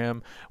 class for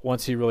him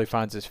once he really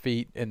finds his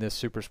feet in this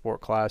super sport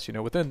class.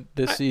 Within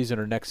this season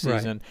or next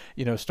season,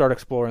 start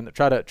exploring.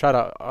 Try to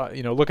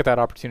look at that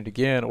opportunity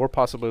again, or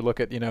possibly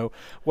look at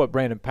what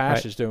Brandon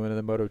Pash is doing in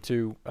the Moto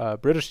 2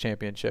 British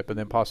Championship, and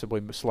then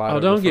possibly slide. Oh,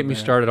 don't get me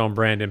started on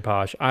Brandon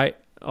Pash.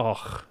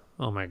 Oh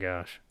my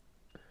gosh,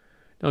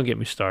 don't get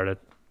me started.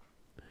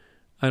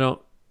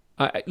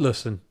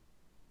 Listen.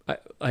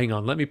 Hang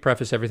on. Let me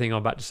preface everything I'm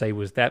about to say.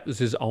 That was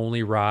his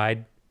only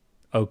ride?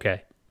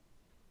 Okay.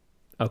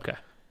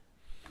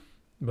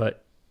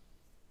 But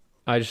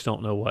I just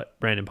don't know what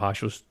Brandon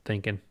Pash was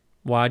thinking.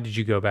 Why did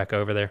you go back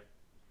over there?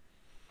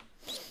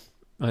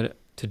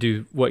 To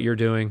do what you're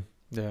doing?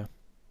 Yeah.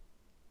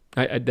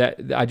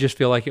 I just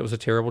feel like it was a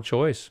terrible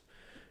choice.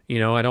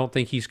 I don't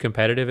think he's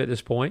competitive at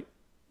this point.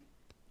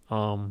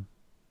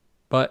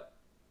 But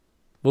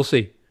we'll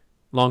see.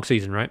 Long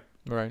season, right?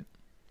 Right.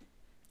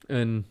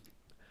 And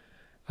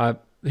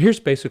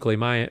here's basically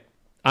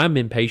I'm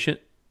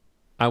impatient.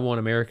 I want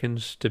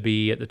Americans to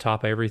be at the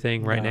top of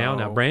everything right now.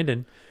 Now,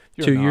 Brandon,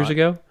 You're 2 not. years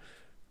ago.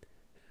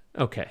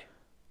 Okay.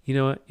 You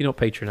know what? You don't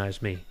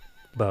patronize me,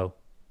 Bo.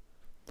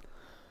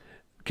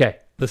 Okay,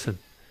 listen.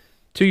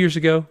 2 years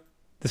ago,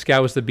 this guy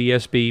was the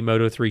BSB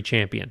Moto 3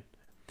 champion.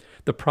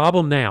 The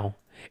problem now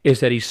is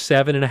that he's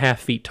 7.5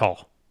 feet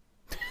tall.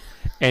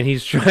 And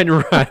he's trying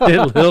to ride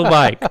that little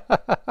bike.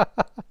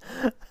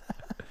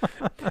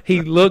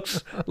 He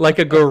looks like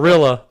a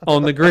gorilla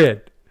on the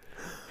grid.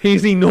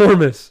 He's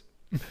enormous.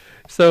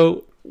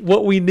 So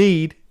what we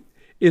need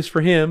is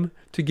for him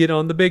to get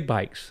on the big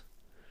bikes.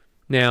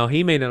 Now,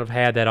 he may not have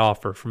had that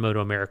offer from Moto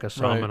America,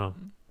 so I'm going to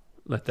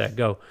let that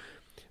go.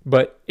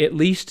 But at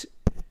least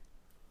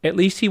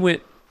he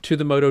went to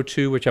the Moto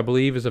 2, which I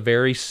believe is a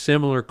very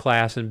similar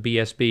class in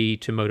BSB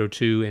to Moto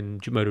 2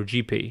 and Moto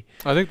GP.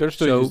 I think they're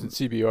still using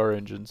CBR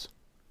engines.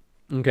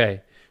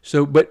 Okay.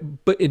 So, but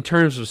in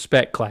terms of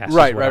spec class,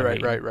 right,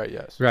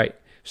 yes, right.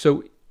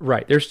 So,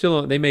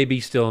 they may be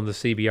still in the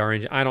CBR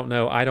engine. I don't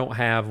know. I don't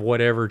have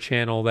whatever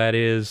channel that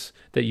is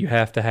that you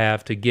have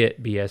to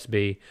get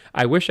BSB.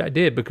 I wish I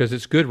did because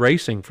it's good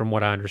racing, from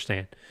what I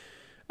understand.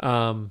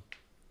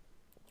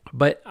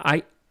 But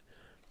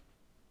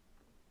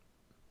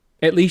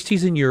at least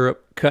he's in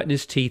Europe, cutting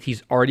his teeth.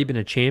 He's already been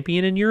a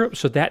champion in Europe,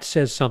 so that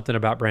says something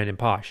about Brandon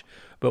Pash.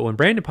 But when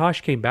Brandon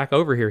Pash came back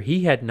over here,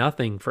 he had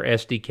nothing for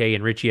SDK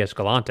and Richie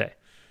Escalante.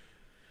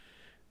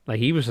 Like,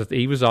 he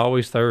was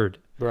always third.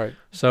 Right.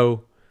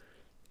 So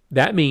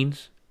that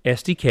means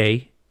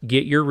SDK,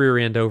 get your rear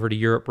end over to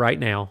Europe right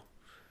now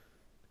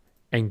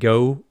and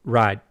go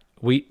ride.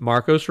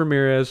 Marcos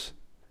Ramirez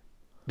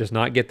does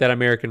not get that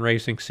American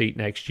racing seat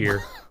next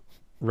year.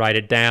 Write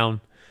it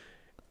down.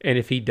 And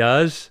if he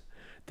does,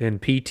 then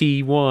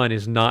PT1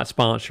 is not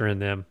sponsoring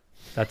them.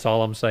 That's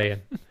all I'm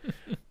saying.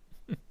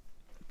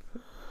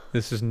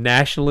 This is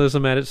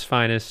nationalism at its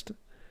finest.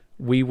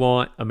 We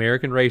want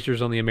American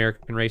racers on the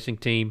American racing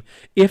team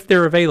if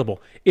they're available.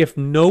 If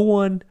no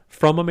one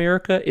from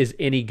America is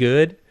any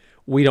good,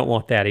 we don't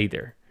want that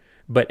either.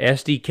 But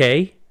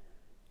SDK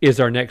is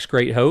our next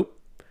great hope.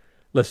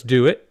 Let's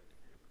do it.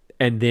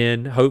 And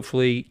then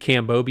hopefully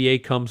Cam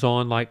Beaubier comes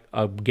on like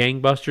a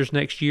gangbusters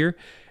next year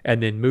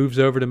and then moves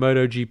over to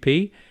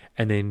MotoGP.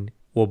 And then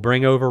We'll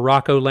bring over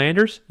Rocco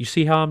Landers. You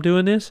see how I'm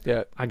doing this?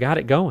 Yeah. I got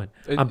it going.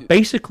 I'm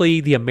basically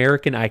the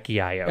American Ike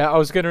Io. Yeah, I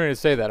was getting ready to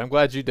say that. I'm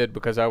glad you did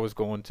because I was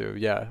going to.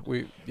 Yeah,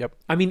 yep.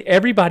 I mean,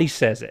 everybody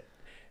says it.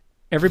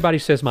 Everybody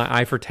says my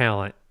eye for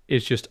talent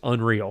is just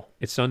unreal.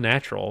 It's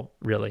unnatural,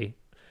 really.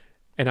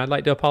 And I'd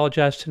like to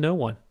apologize to no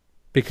one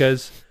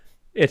because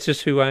it's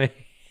just who I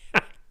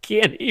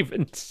can't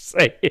even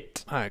say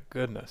it. My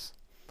goodness.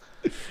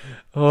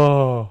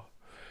 Oh,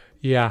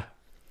 yeah.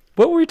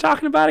 What were we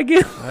talking about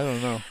again? I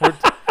don't know.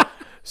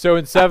 So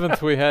in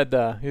 7th we had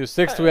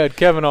 6th we had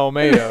Kevin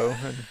Olmedo.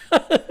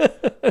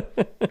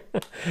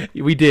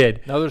 We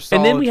did. Another solid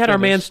And then we had our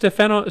man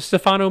finish.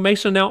 Stefano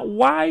Mesa. Now,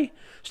 why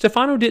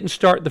Stefano didn't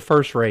start the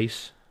first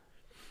race?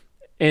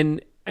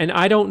 And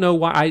I don't know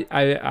why.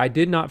 I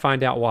did not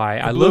find out why.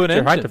 I looked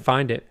to tried to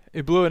find it. He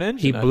blew an engine.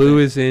 He blew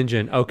his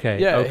engine. Okay.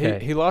 Yeah, okay.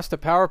 he lost a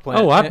power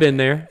plant. Oh, I've been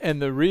there. And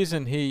the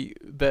reason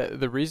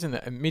the reason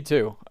that me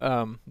too.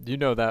 You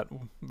know that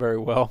very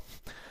well.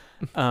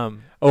 Oh,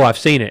 I've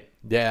seen it.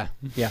 Yeah.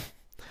 Yeah.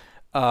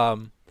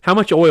 How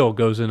much oil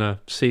goes in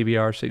a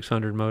CBR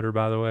 600 motor,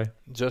 by the way?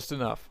 Just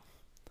enough.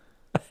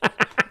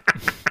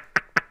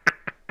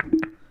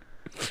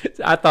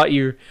 I thought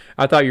you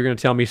were going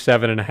to tell me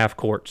 7.5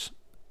 quarts.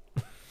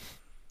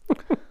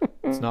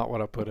 It's not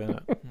what I put in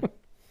it.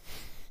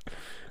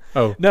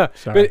 Oh no,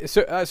 sorry. But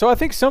so I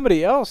think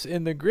somebody else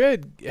in the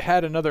grid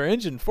had another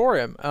engine for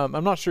him.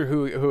 I'm not sure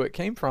who it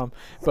came from,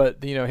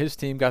 but his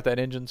team got that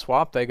engine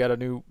swapped. They got a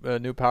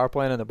new power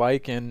plant in the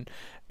bike, and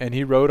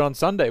he rode on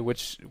Sunday,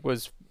 which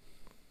was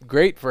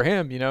great for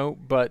him.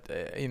 But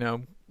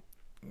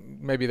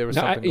maybe there was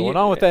something going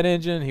on with that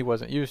engine. He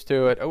wasn't used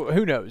to it.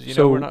 Who knows?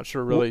 We're not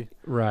sure really.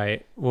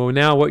 Right. Well,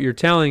 now what you're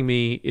telling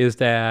me is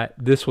that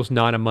this was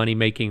not a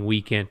money-making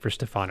weekend for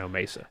Stefano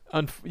Mesa.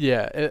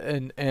 Yeah,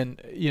 and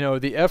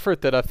the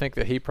effort that I think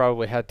that he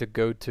probably had to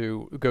go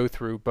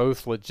through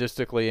both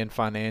logistically and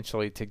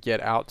financially to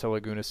get out to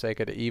Laguna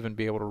Seca to even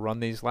be able to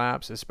run these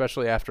laps,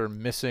 especially after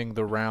missing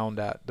the round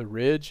at the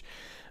Ridge.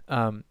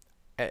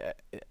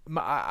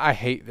 I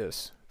hate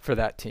this for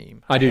that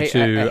team. I do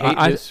too.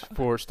 I hate this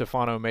for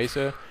Stefano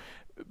Mesa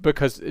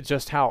because it's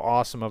just how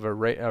awesome of a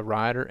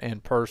rider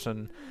and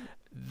person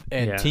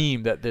and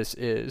team that this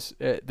is.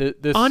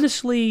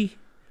 Honestly,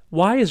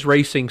 why is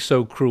racing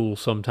so cruel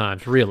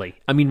sometimes? Really?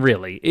 I mean,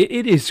 really.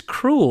 It is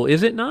cruel,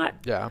 is it not?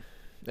 Yeah,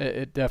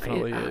 it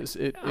definitely is.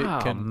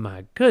 Oh,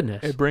 my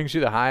goodness. It brings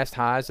you the highest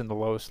highs and the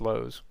lowest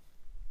lows.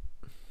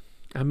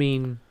 I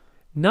mean,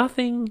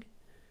 nothing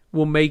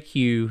will make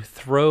you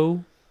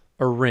throw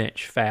a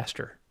wrench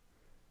faster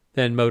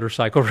than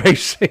motorcycle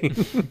racing.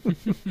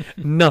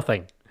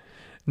 Nothing.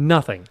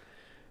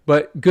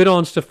 But good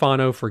on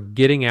Stefano for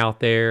getting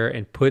out there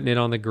and putting it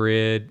on the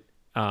grid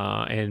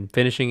and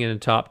finishing in the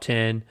top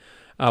 10.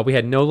 We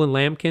had Nolan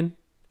Lampkin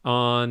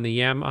on the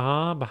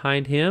Yamaha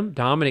behind him.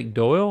 Dominic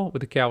Doyle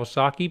with the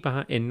Kawasaki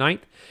in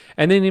 9th.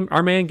 And then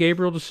our man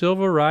Gabriel Da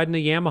Silva riding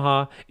the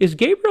Yamaha. Is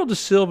Gabriel Da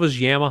Silva's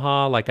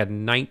Yamaha like a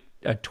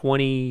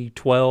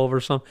 2012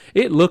 or something?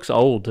 It looks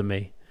old to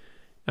me.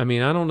 I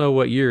mean, I don't know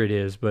what year it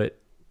is, but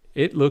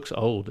it looks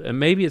old. And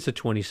maybe it's a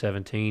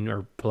 2017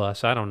 or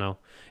plus. I don't know.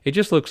 It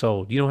just looks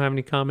old. You don't have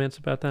any comments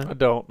about that? I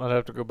don't. I'd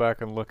have to go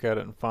back and look at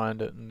it and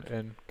find it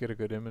and get a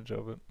good image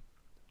of it.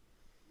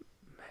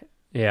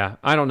 Yeah,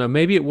 I don't know.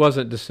 Maybe it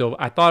wasn't Da Silva.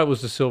 I thought it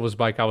was Da Silva's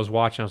bike I was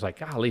watching. I was like,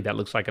 golly, that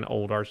looks like an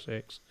old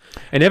R6.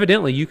 And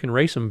evidently, you can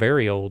race them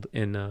very old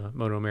in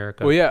Moto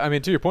America. Well, yeah. I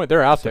mean, to your point,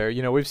 they're out there.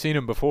 We've seen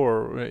them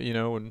before.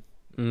 And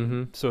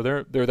so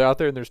they're out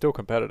there and they're still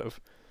competitive.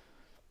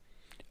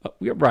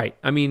 You're right.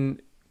 I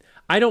mean,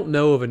 I don't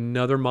know of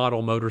another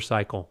model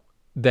motorcycle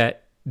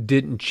that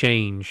didn't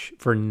change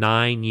for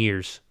 9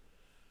 years.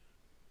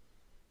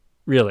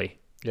 Really?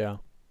 Yeah.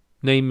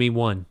 Name me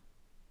one.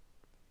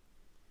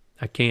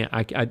 I can't.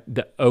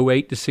 The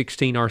 08 to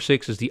 16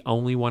 R6 is the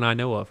only one I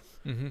know of.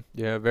 Mm-hmm.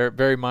 Yeah,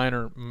 very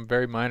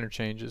minor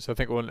changes. I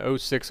think when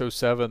 06,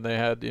 07 they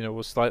had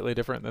was slightly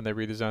different. Then they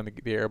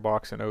redesigned the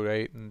airbox in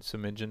 08 and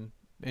some engine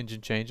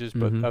changes.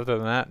 But other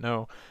than that,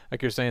 no.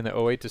 Like you're saying, the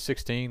 08 to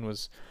 16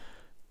 was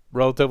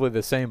relatively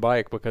the same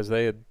bike because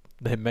they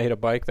made a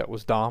bike that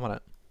was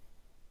dominant.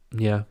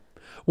 Yeah.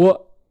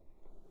 Well,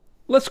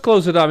 let's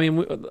close it up. I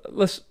mean,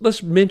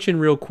 let's mention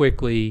real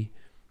quickly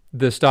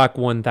the Stock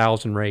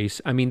 1000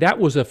 race. I mean, that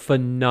was a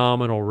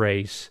phenomenal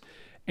race.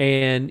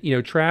 And,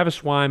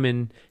 Travis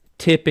Wyman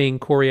tipping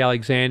Corey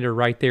Alexander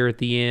right there at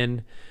the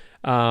end.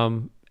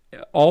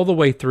 All the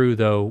way through,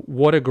 though,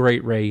 what a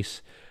great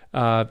race.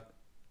 Top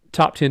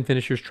 10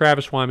 finishers,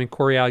 Travis Wyman,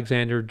 Corey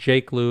Alexander,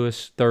 Jake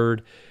Lewis,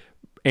 third.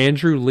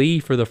 Andrew Lee,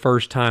 for the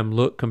first time,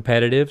 looked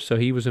competitive, so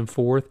he was in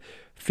fourth.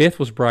 Fifth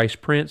was Bryce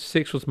Prince.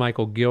 Sixth was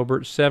Michael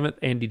Gilbert. Seventh,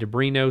 Andy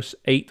DeBrinos.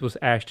 Eighth was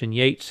Ashton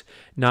Yates.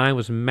 9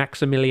 was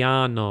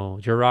Maximiliano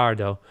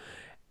Gerardo.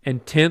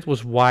 And 10th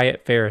was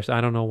Wyatt Ferris.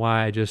 I don't know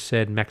why I just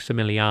said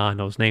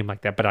Maximiliano's name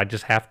like that, but I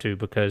just have to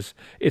because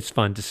it's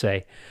fun to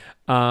say.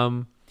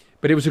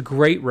 But it was a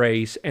great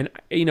race. And,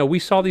 we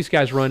saw these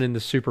guys run in the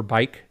super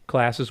bike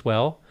class as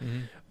well.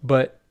 Mm-hmm.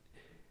 But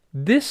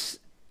this,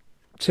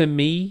 to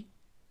me,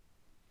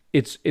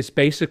 it's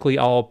basically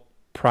all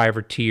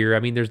privateer. I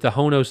mean, there's the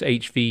Honos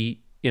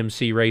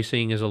HVMC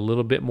Racing is a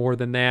little bit more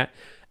than that.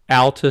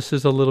 Altus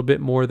is a little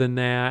bit more than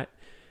that.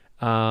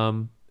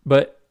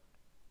 But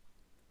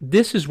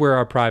this is where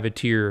our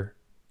privateer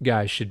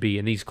guys should be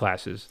in these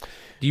classes.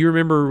 Do you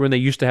remember when they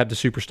used to have the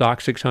Super Stock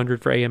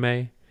 600 for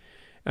AMA?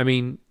 I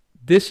mean,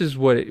 this is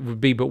what it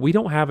would be, but we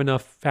don't have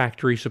enough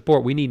factory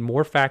support. We need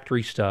more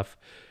factory stuff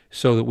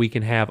so that we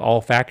can have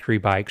all factory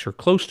bikes or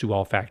close to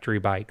all factory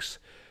bikes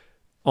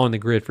on the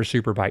grid for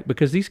Superbike,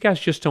 because these guys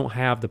just don't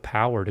have the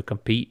power to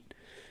compete.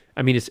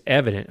 I mean, it's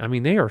evident. I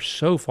mean, they are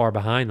so far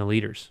behind the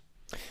leaders.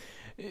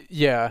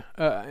 Yeah,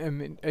 I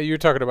mean, you're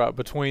talking about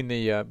between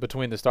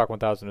the Stock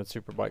 1000 and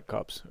Superbike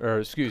Cups, or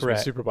excuse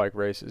Correct. me, Superbike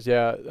races.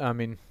 Yeah, I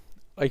mean,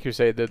 like you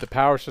say, the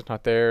power's just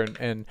not there,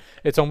 and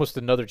it's almost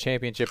another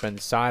championship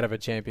inside of a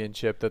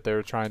championship that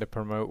they're trying to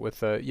promote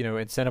with,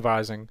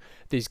 incentivizing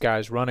these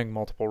guys running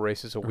multiple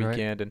races a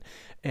weekend,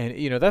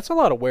 and that's a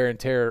lot of wear and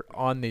tear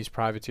on these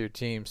privateer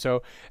teams.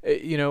 So,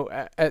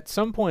 at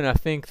some point, I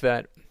think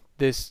that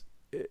this,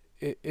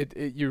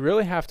 you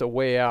really have to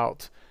weigh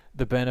out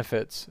the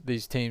benefits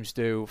these teams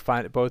do,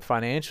 both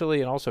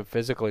financially and also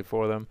physically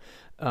for them,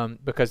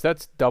 because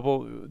that's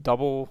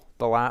double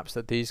the laps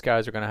that these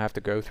guys are going to have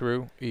to go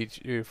through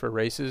each for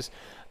races.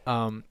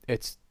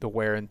 It's the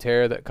wear and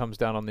tear that comes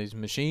down on these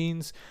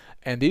machines,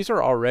 and these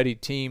are already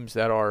teams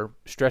that are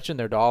stretching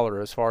their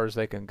dollar as far as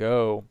they can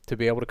go to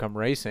be able to come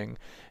racing,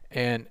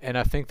 and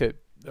I think that,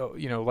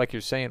 like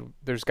you're saying,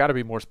 there's got to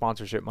be more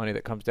sponsorship money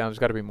that comes down. There's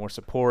got to be more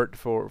support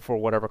for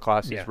whatever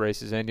class these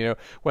races in.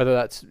 Whether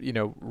that's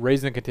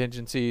raising the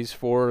contingencies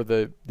for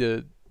the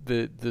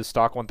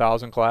Stock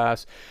 1000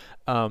 class.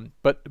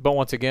 But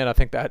once again, I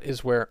think that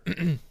is where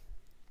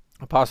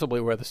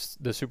possibly where the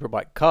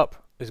Superbike Cup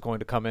is going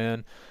to come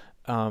in.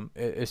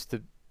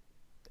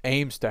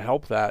 Aims to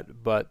help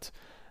that, but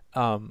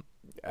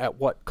at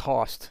what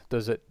cost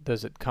does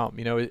it come?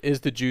 Is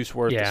the juice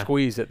worth the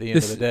squeeze at the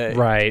end of the day?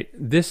 Right.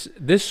 This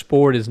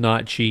sport is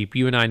not cheap.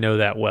 You and I know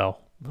that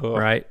well,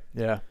 right?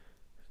 Yeah,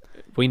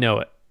 we know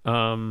it.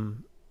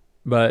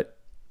 But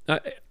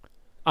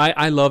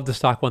I love the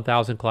Stock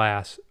 1000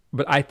 class,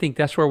 but I think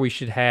that's where we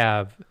should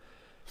have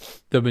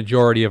the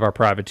majority of our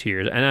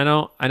privateers.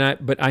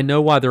 But I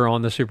know why they're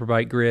on the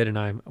Superbike grid, and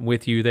I'm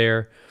with you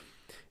there.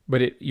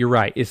 But you're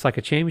right. It's like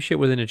a championship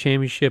within a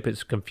championship.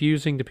 It's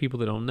confusing to people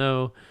that don't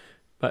know.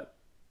 But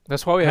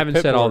that's why we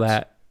haven't said all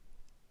that.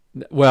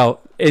 Well,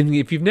 and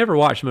if you've never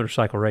watched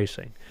motorcycle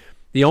racing,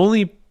 the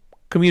only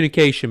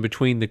communication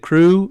between the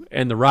crew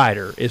and the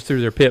rider is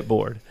through their pit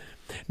board.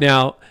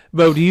 Now,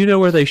 Bo, do you know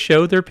where they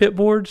show their pit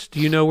boards? Do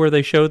you know where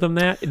they show them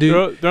that? They're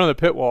on the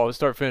pit wall at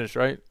start finish,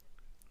 right?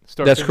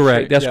 That's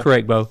correct. That's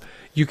correct, Bo.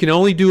 You can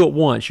only do it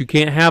once. You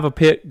can't have a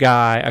pit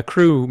guy, a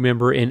crew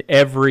member in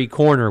every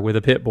corner with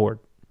a pit board.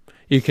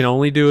 You can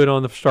only do it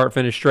on the start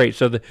finish straight.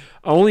 So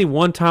only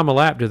one time a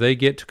lap do they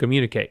get to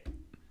communicate.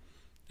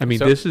 I mean,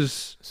 this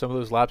is some of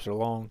those laps are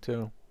long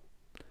too.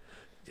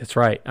 That's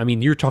right. I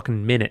mean, you're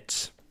talking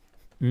minutes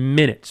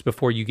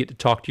before you get to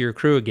talk to your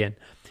crew again.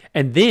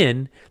 And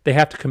then they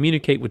have to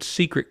communicate with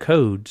secret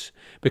codes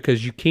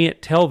because you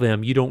can't tell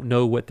them you don't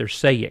know what they're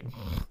saying.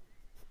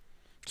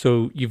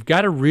 So you've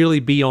got to really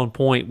be on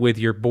point with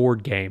your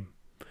board game.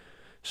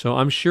 So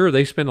I'm sure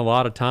they spend a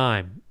lot of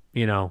time,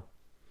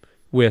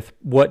 with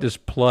what does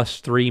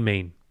 +3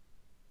 mean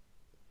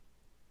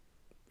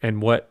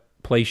and what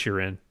place you're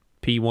in,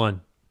 P1.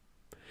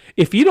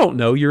 If you don't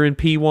know you're in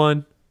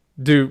P1,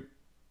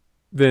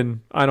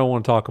 then I don't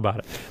want to talk about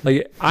it.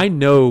 Like, I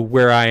know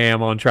where I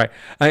am on track.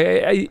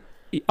 I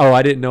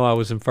didn't know I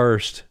was in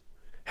first.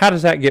 How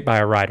does that get by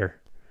a rider?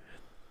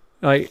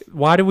 Like,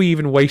 why do we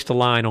even waste a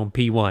line on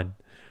P1?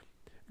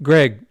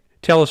 Greg,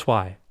 tell us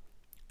why.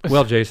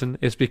 Well, Jason,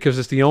 it's because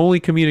it's the only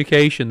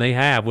communication they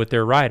have with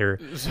their rider,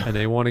 and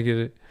they want to get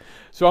it.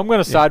 So I'm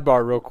going to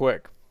sidebar real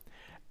quick.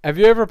 Have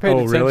you ever paid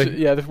attention? Really?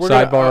 Yeah,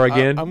 Sidebar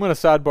again? I'm going to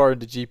sidebar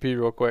into GP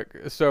real quick.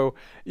 So,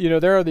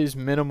 there are these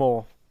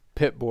minimal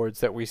pit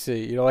boards that we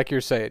see, like you're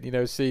saying,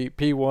 see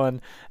P1,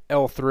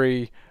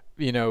 L3,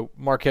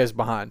 Marquez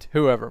behind,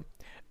 whoever.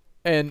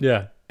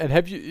 And And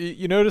have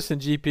you noticed in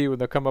GP when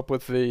they'll come up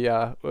with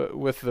the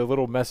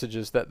little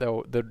messages that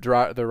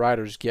the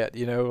riders get,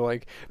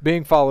 like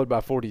being followed by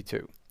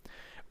 42.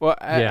 Well,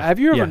 have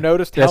you ever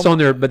noticed that's on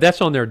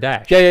their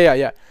dash?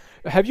 Yeah.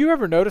 Have you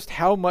ever noticed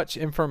how much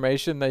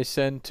information they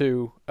send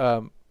to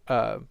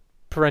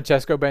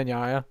Francesco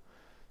Bagnaia?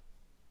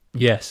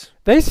 Yes.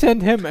 They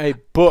send him a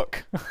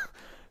book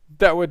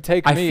that would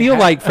take me. I feel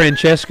like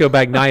Francesco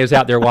Bagnaia is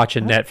out there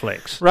watching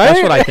Netflix. Right?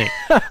 That's what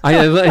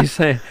I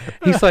think.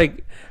 He's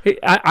like,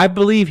 I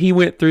believe he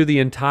went through the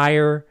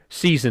entire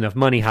season of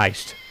Money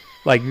Heist,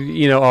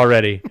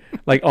 already,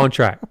 like on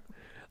track.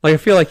 Like I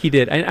feel like he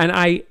did, and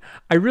I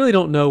really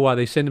don't know why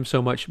they send him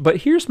so much. But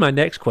here's my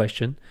next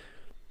question: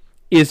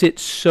 is it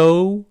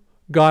so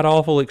god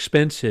awful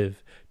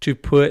expensive to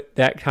put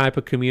that type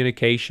of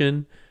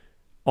communication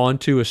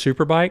onto a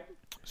superbike?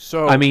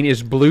 So I mean,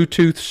 is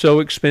Bluetooth so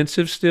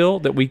expensive still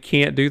that we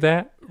can't do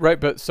that? Right,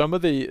 but some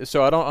of the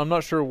I'm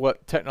not sure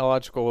what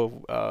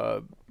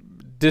technological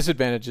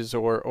disadvantages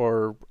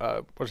or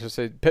what should I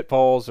say,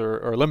 pitfalls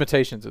or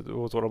limitations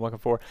was what I'm looking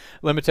for.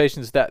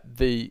 Limitations that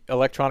the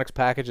electronics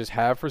packages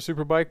have for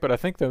Superbike, but I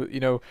think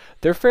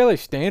they're fairly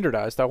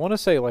standardized. I want to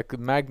say like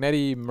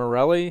Magneti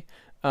Marelli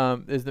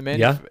is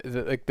the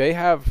like they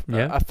have.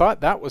 I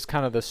thought that was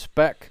kind of the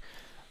spec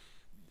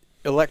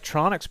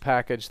electronics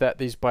package that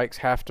these bikes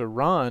have to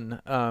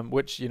run,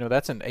 which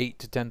that's an $8,000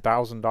 to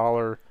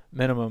 $10,000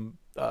 minimum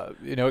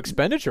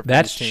expenditure for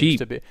that's these teams cheap.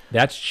 to be.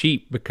 That's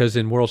cheap because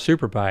in World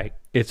Superbike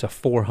it's a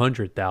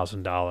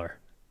 $400,000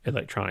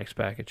 electronics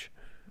package.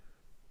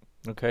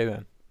 Okay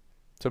then.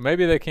 So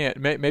maybe they can't.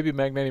 Maybe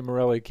Magneti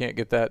Marelli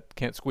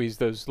can't squeeze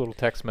those little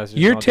text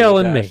messages. You're onto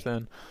telling the dash me.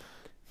 Then.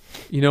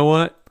 You know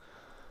what?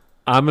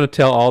 I'm going to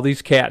tell all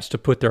these cats to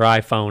put their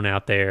iPhone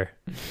out there,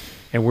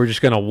 and we're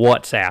just going to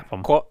WhatsApp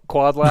them.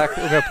 Quad lock.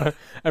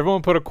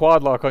 Everyone put a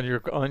quad lock on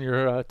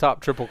your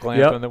top triple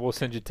clamp, and then we'll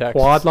send you text.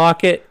 Quad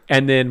lock it,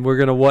 and then we're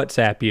going to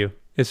WhatsApp you.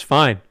 It's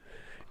fine.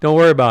 Don't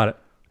worry about it.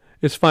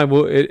 It's fine.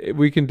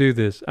 We can do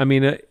this. I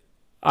mean,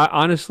 I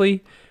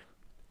honestly,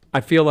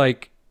 I feel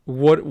like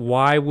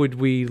why would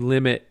we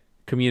limit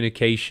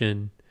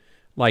communication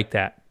like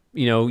that?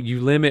 You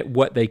limit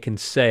what they can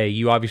say.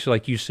 You obviously,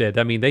 like you said,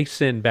 I mean, they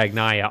send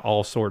Bagnaia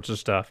all sorts of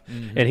stuff,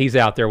 and he's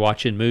out there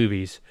watching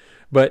movies.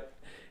 But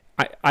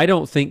I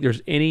don't think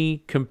there's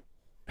any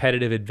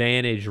competitive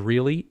advantage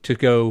really to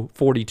go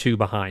 42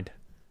 behind,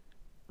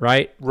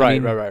 right?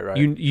 Right.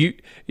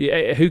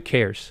 Who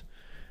cares?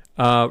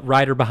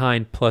 Rider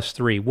behind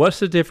 +3. What's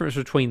the difference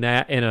between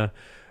that and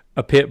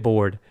a pit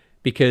board?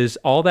 Because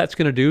all that's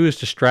going to do is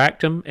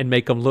distract them and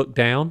make them look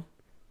down.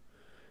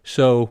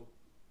 So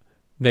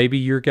maybe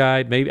your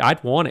guy, maybe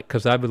I'd want it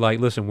because I'd be like,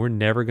 listen, we're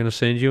never going to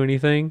send you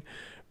anything,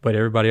 but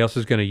everybody else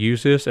is going to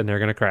use this and they're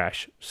going to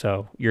crash.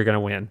 So you're going to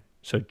win.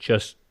 So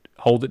just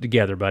hold it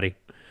together, buddy.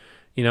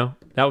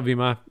 That would be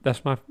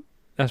that's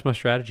my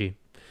strategy.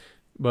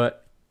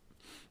 But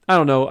I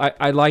don't know.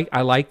 I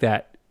like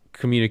that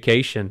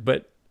communication,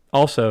 but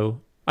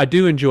also I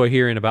do enjoy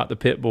hearing about the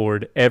pit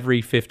board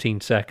every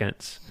 15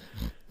 seconds,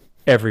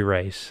 every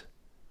race.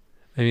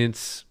 I mean,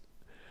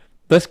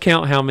 let's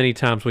count how many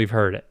times we've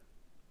heard it.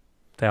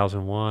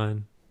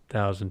 1001,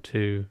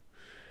 1002,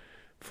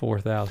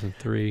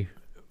 4003.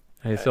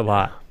 It's a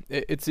lot.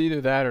 It's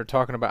either that or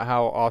talking about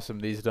how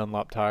awesome these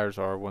Dunlop tires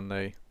are when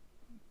they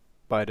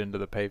bite into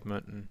the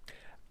pavement. And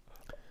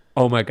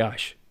oh my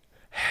gosh,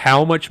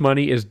 how much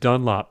money is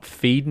Dunlop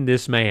feeding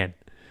this man?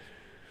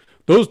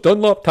 Those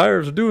Dunlop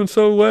tires are doing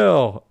so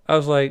well. I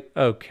was like,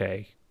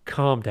 okay,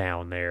 calm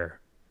down there.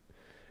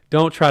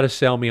 Don't try to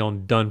sell me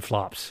on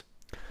Dunflops,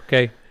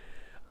 okay?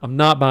 I'm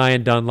not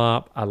buying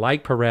Dunlop. I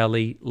like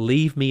Pirelli.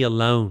 Leave me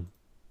alone.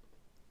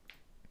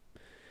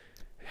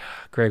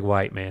 Greg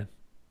White, man.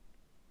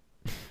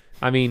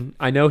 I mean,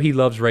 I know he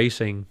loves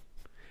racing,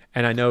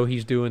 and I know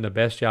he's doing the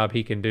best job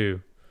he can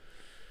do.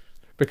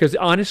 Because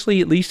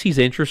honestly, at least he's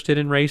interested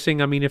in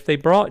racing. I mean, if they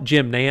brought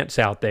Jim Nance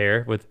out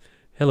there with,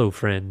 hello,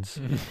 friends,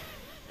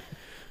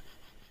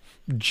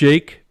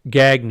 Jake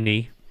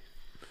Gagne,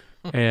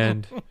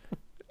 and...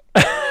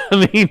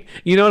 I mean,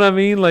 you know what I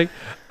mean? Like,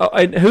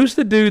 and who's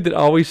the dude that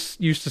always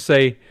used to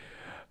say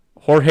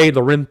Jorge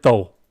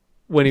Lorenzo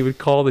when he would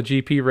call the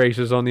GP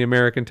races on the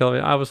American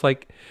television? I was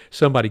like,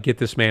 somebody get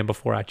this man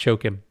before I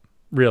choke him.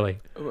 Really?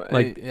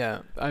 Like, yeah.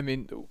 I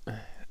mean,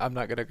 I'm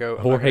not gonna go.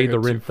 Jorge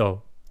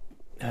Lorenzo.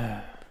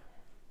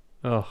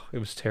 Oh, it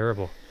was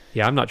terrible.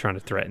 Yeah, I'm not trying to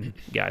threaten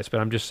guys, but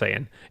I'm just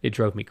saying it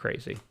drove me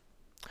crazy.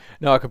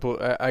 No,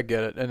 I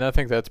get it, and I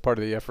think that's part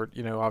of the effort.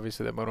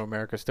 Obviously that Moto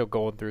America is still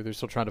going through. They're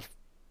still trying to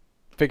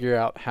figure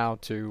out how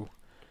to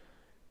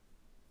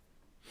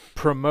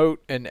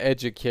promote and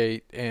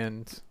educate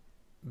and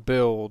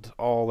build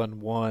all in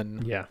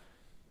one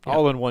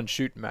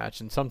shoot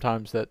match, and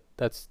sometimes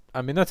that's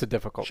a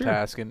difficult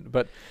task,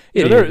 but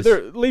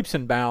they're leaps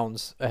and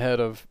bounds ahead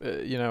of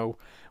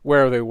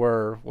where they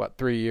were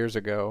 3 years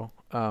ago.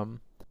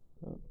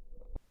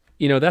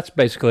 That's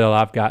basically all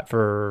I've got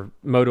for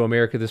Moto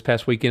America this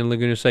past weekend in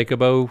Laguna Seca.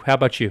 Bo, how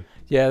about you?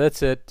 Yeah,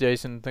 that's it,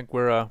 Jason. I think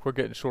we're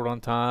getting short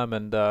on time,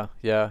 and I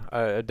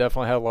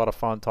definitely had a lot of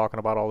fun talking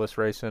about all this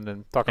racing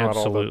and talking about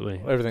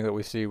everything that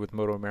we see with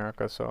Moto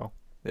America. So,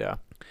 yeah.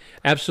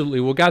 Absolutely.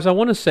 Well, guys, I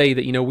want to say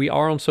that, we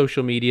are on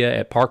social media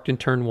at Parked in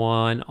Turn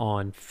 1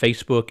 on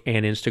Facebook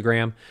and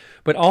Instagram.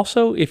 But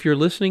also, if you're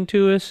listening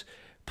to us,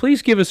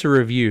 please give us a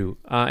review.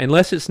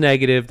 Unless it's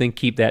negative, then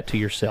keep that to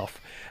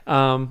yourself.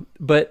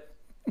 But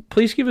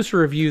please give us a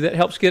review. That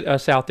helps get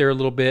us out there a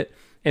little bit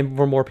and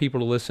for more people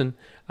to listen.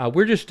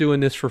 We're just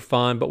doing this for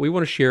fun, but we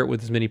want to share it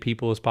with as many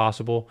people as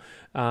possible.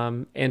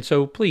 And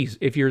so please,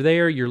 if you're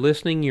there, you're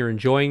listening, you're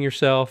enjoying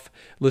yourself,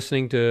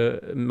 listening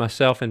to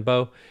myself and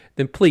Bo,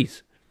 then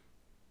please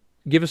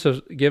give us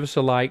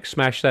a like,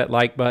 smash that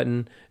like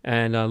button,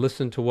 and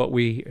listen to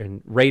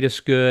and rate us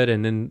good,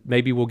 and then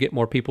maybe we'll get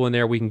more people in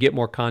there. We can get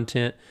more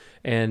content,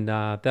 and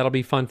that'll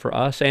be fun for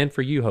us and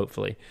for you,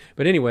 hopefully.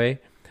 But anyway,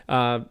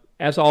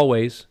 as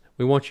always,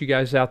 We want you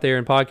guys out there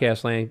in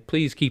podcast land.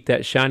 Please keep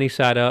that shiny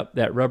side up,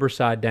 that rubber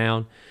side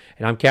down.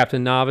 And I'm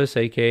Captain Novice,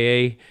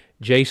 a.k.a.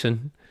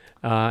 Jason,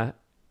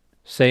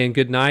 saying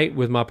good night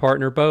with my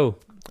partner, Bo.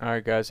 All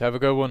right, guys. Have a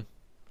good one.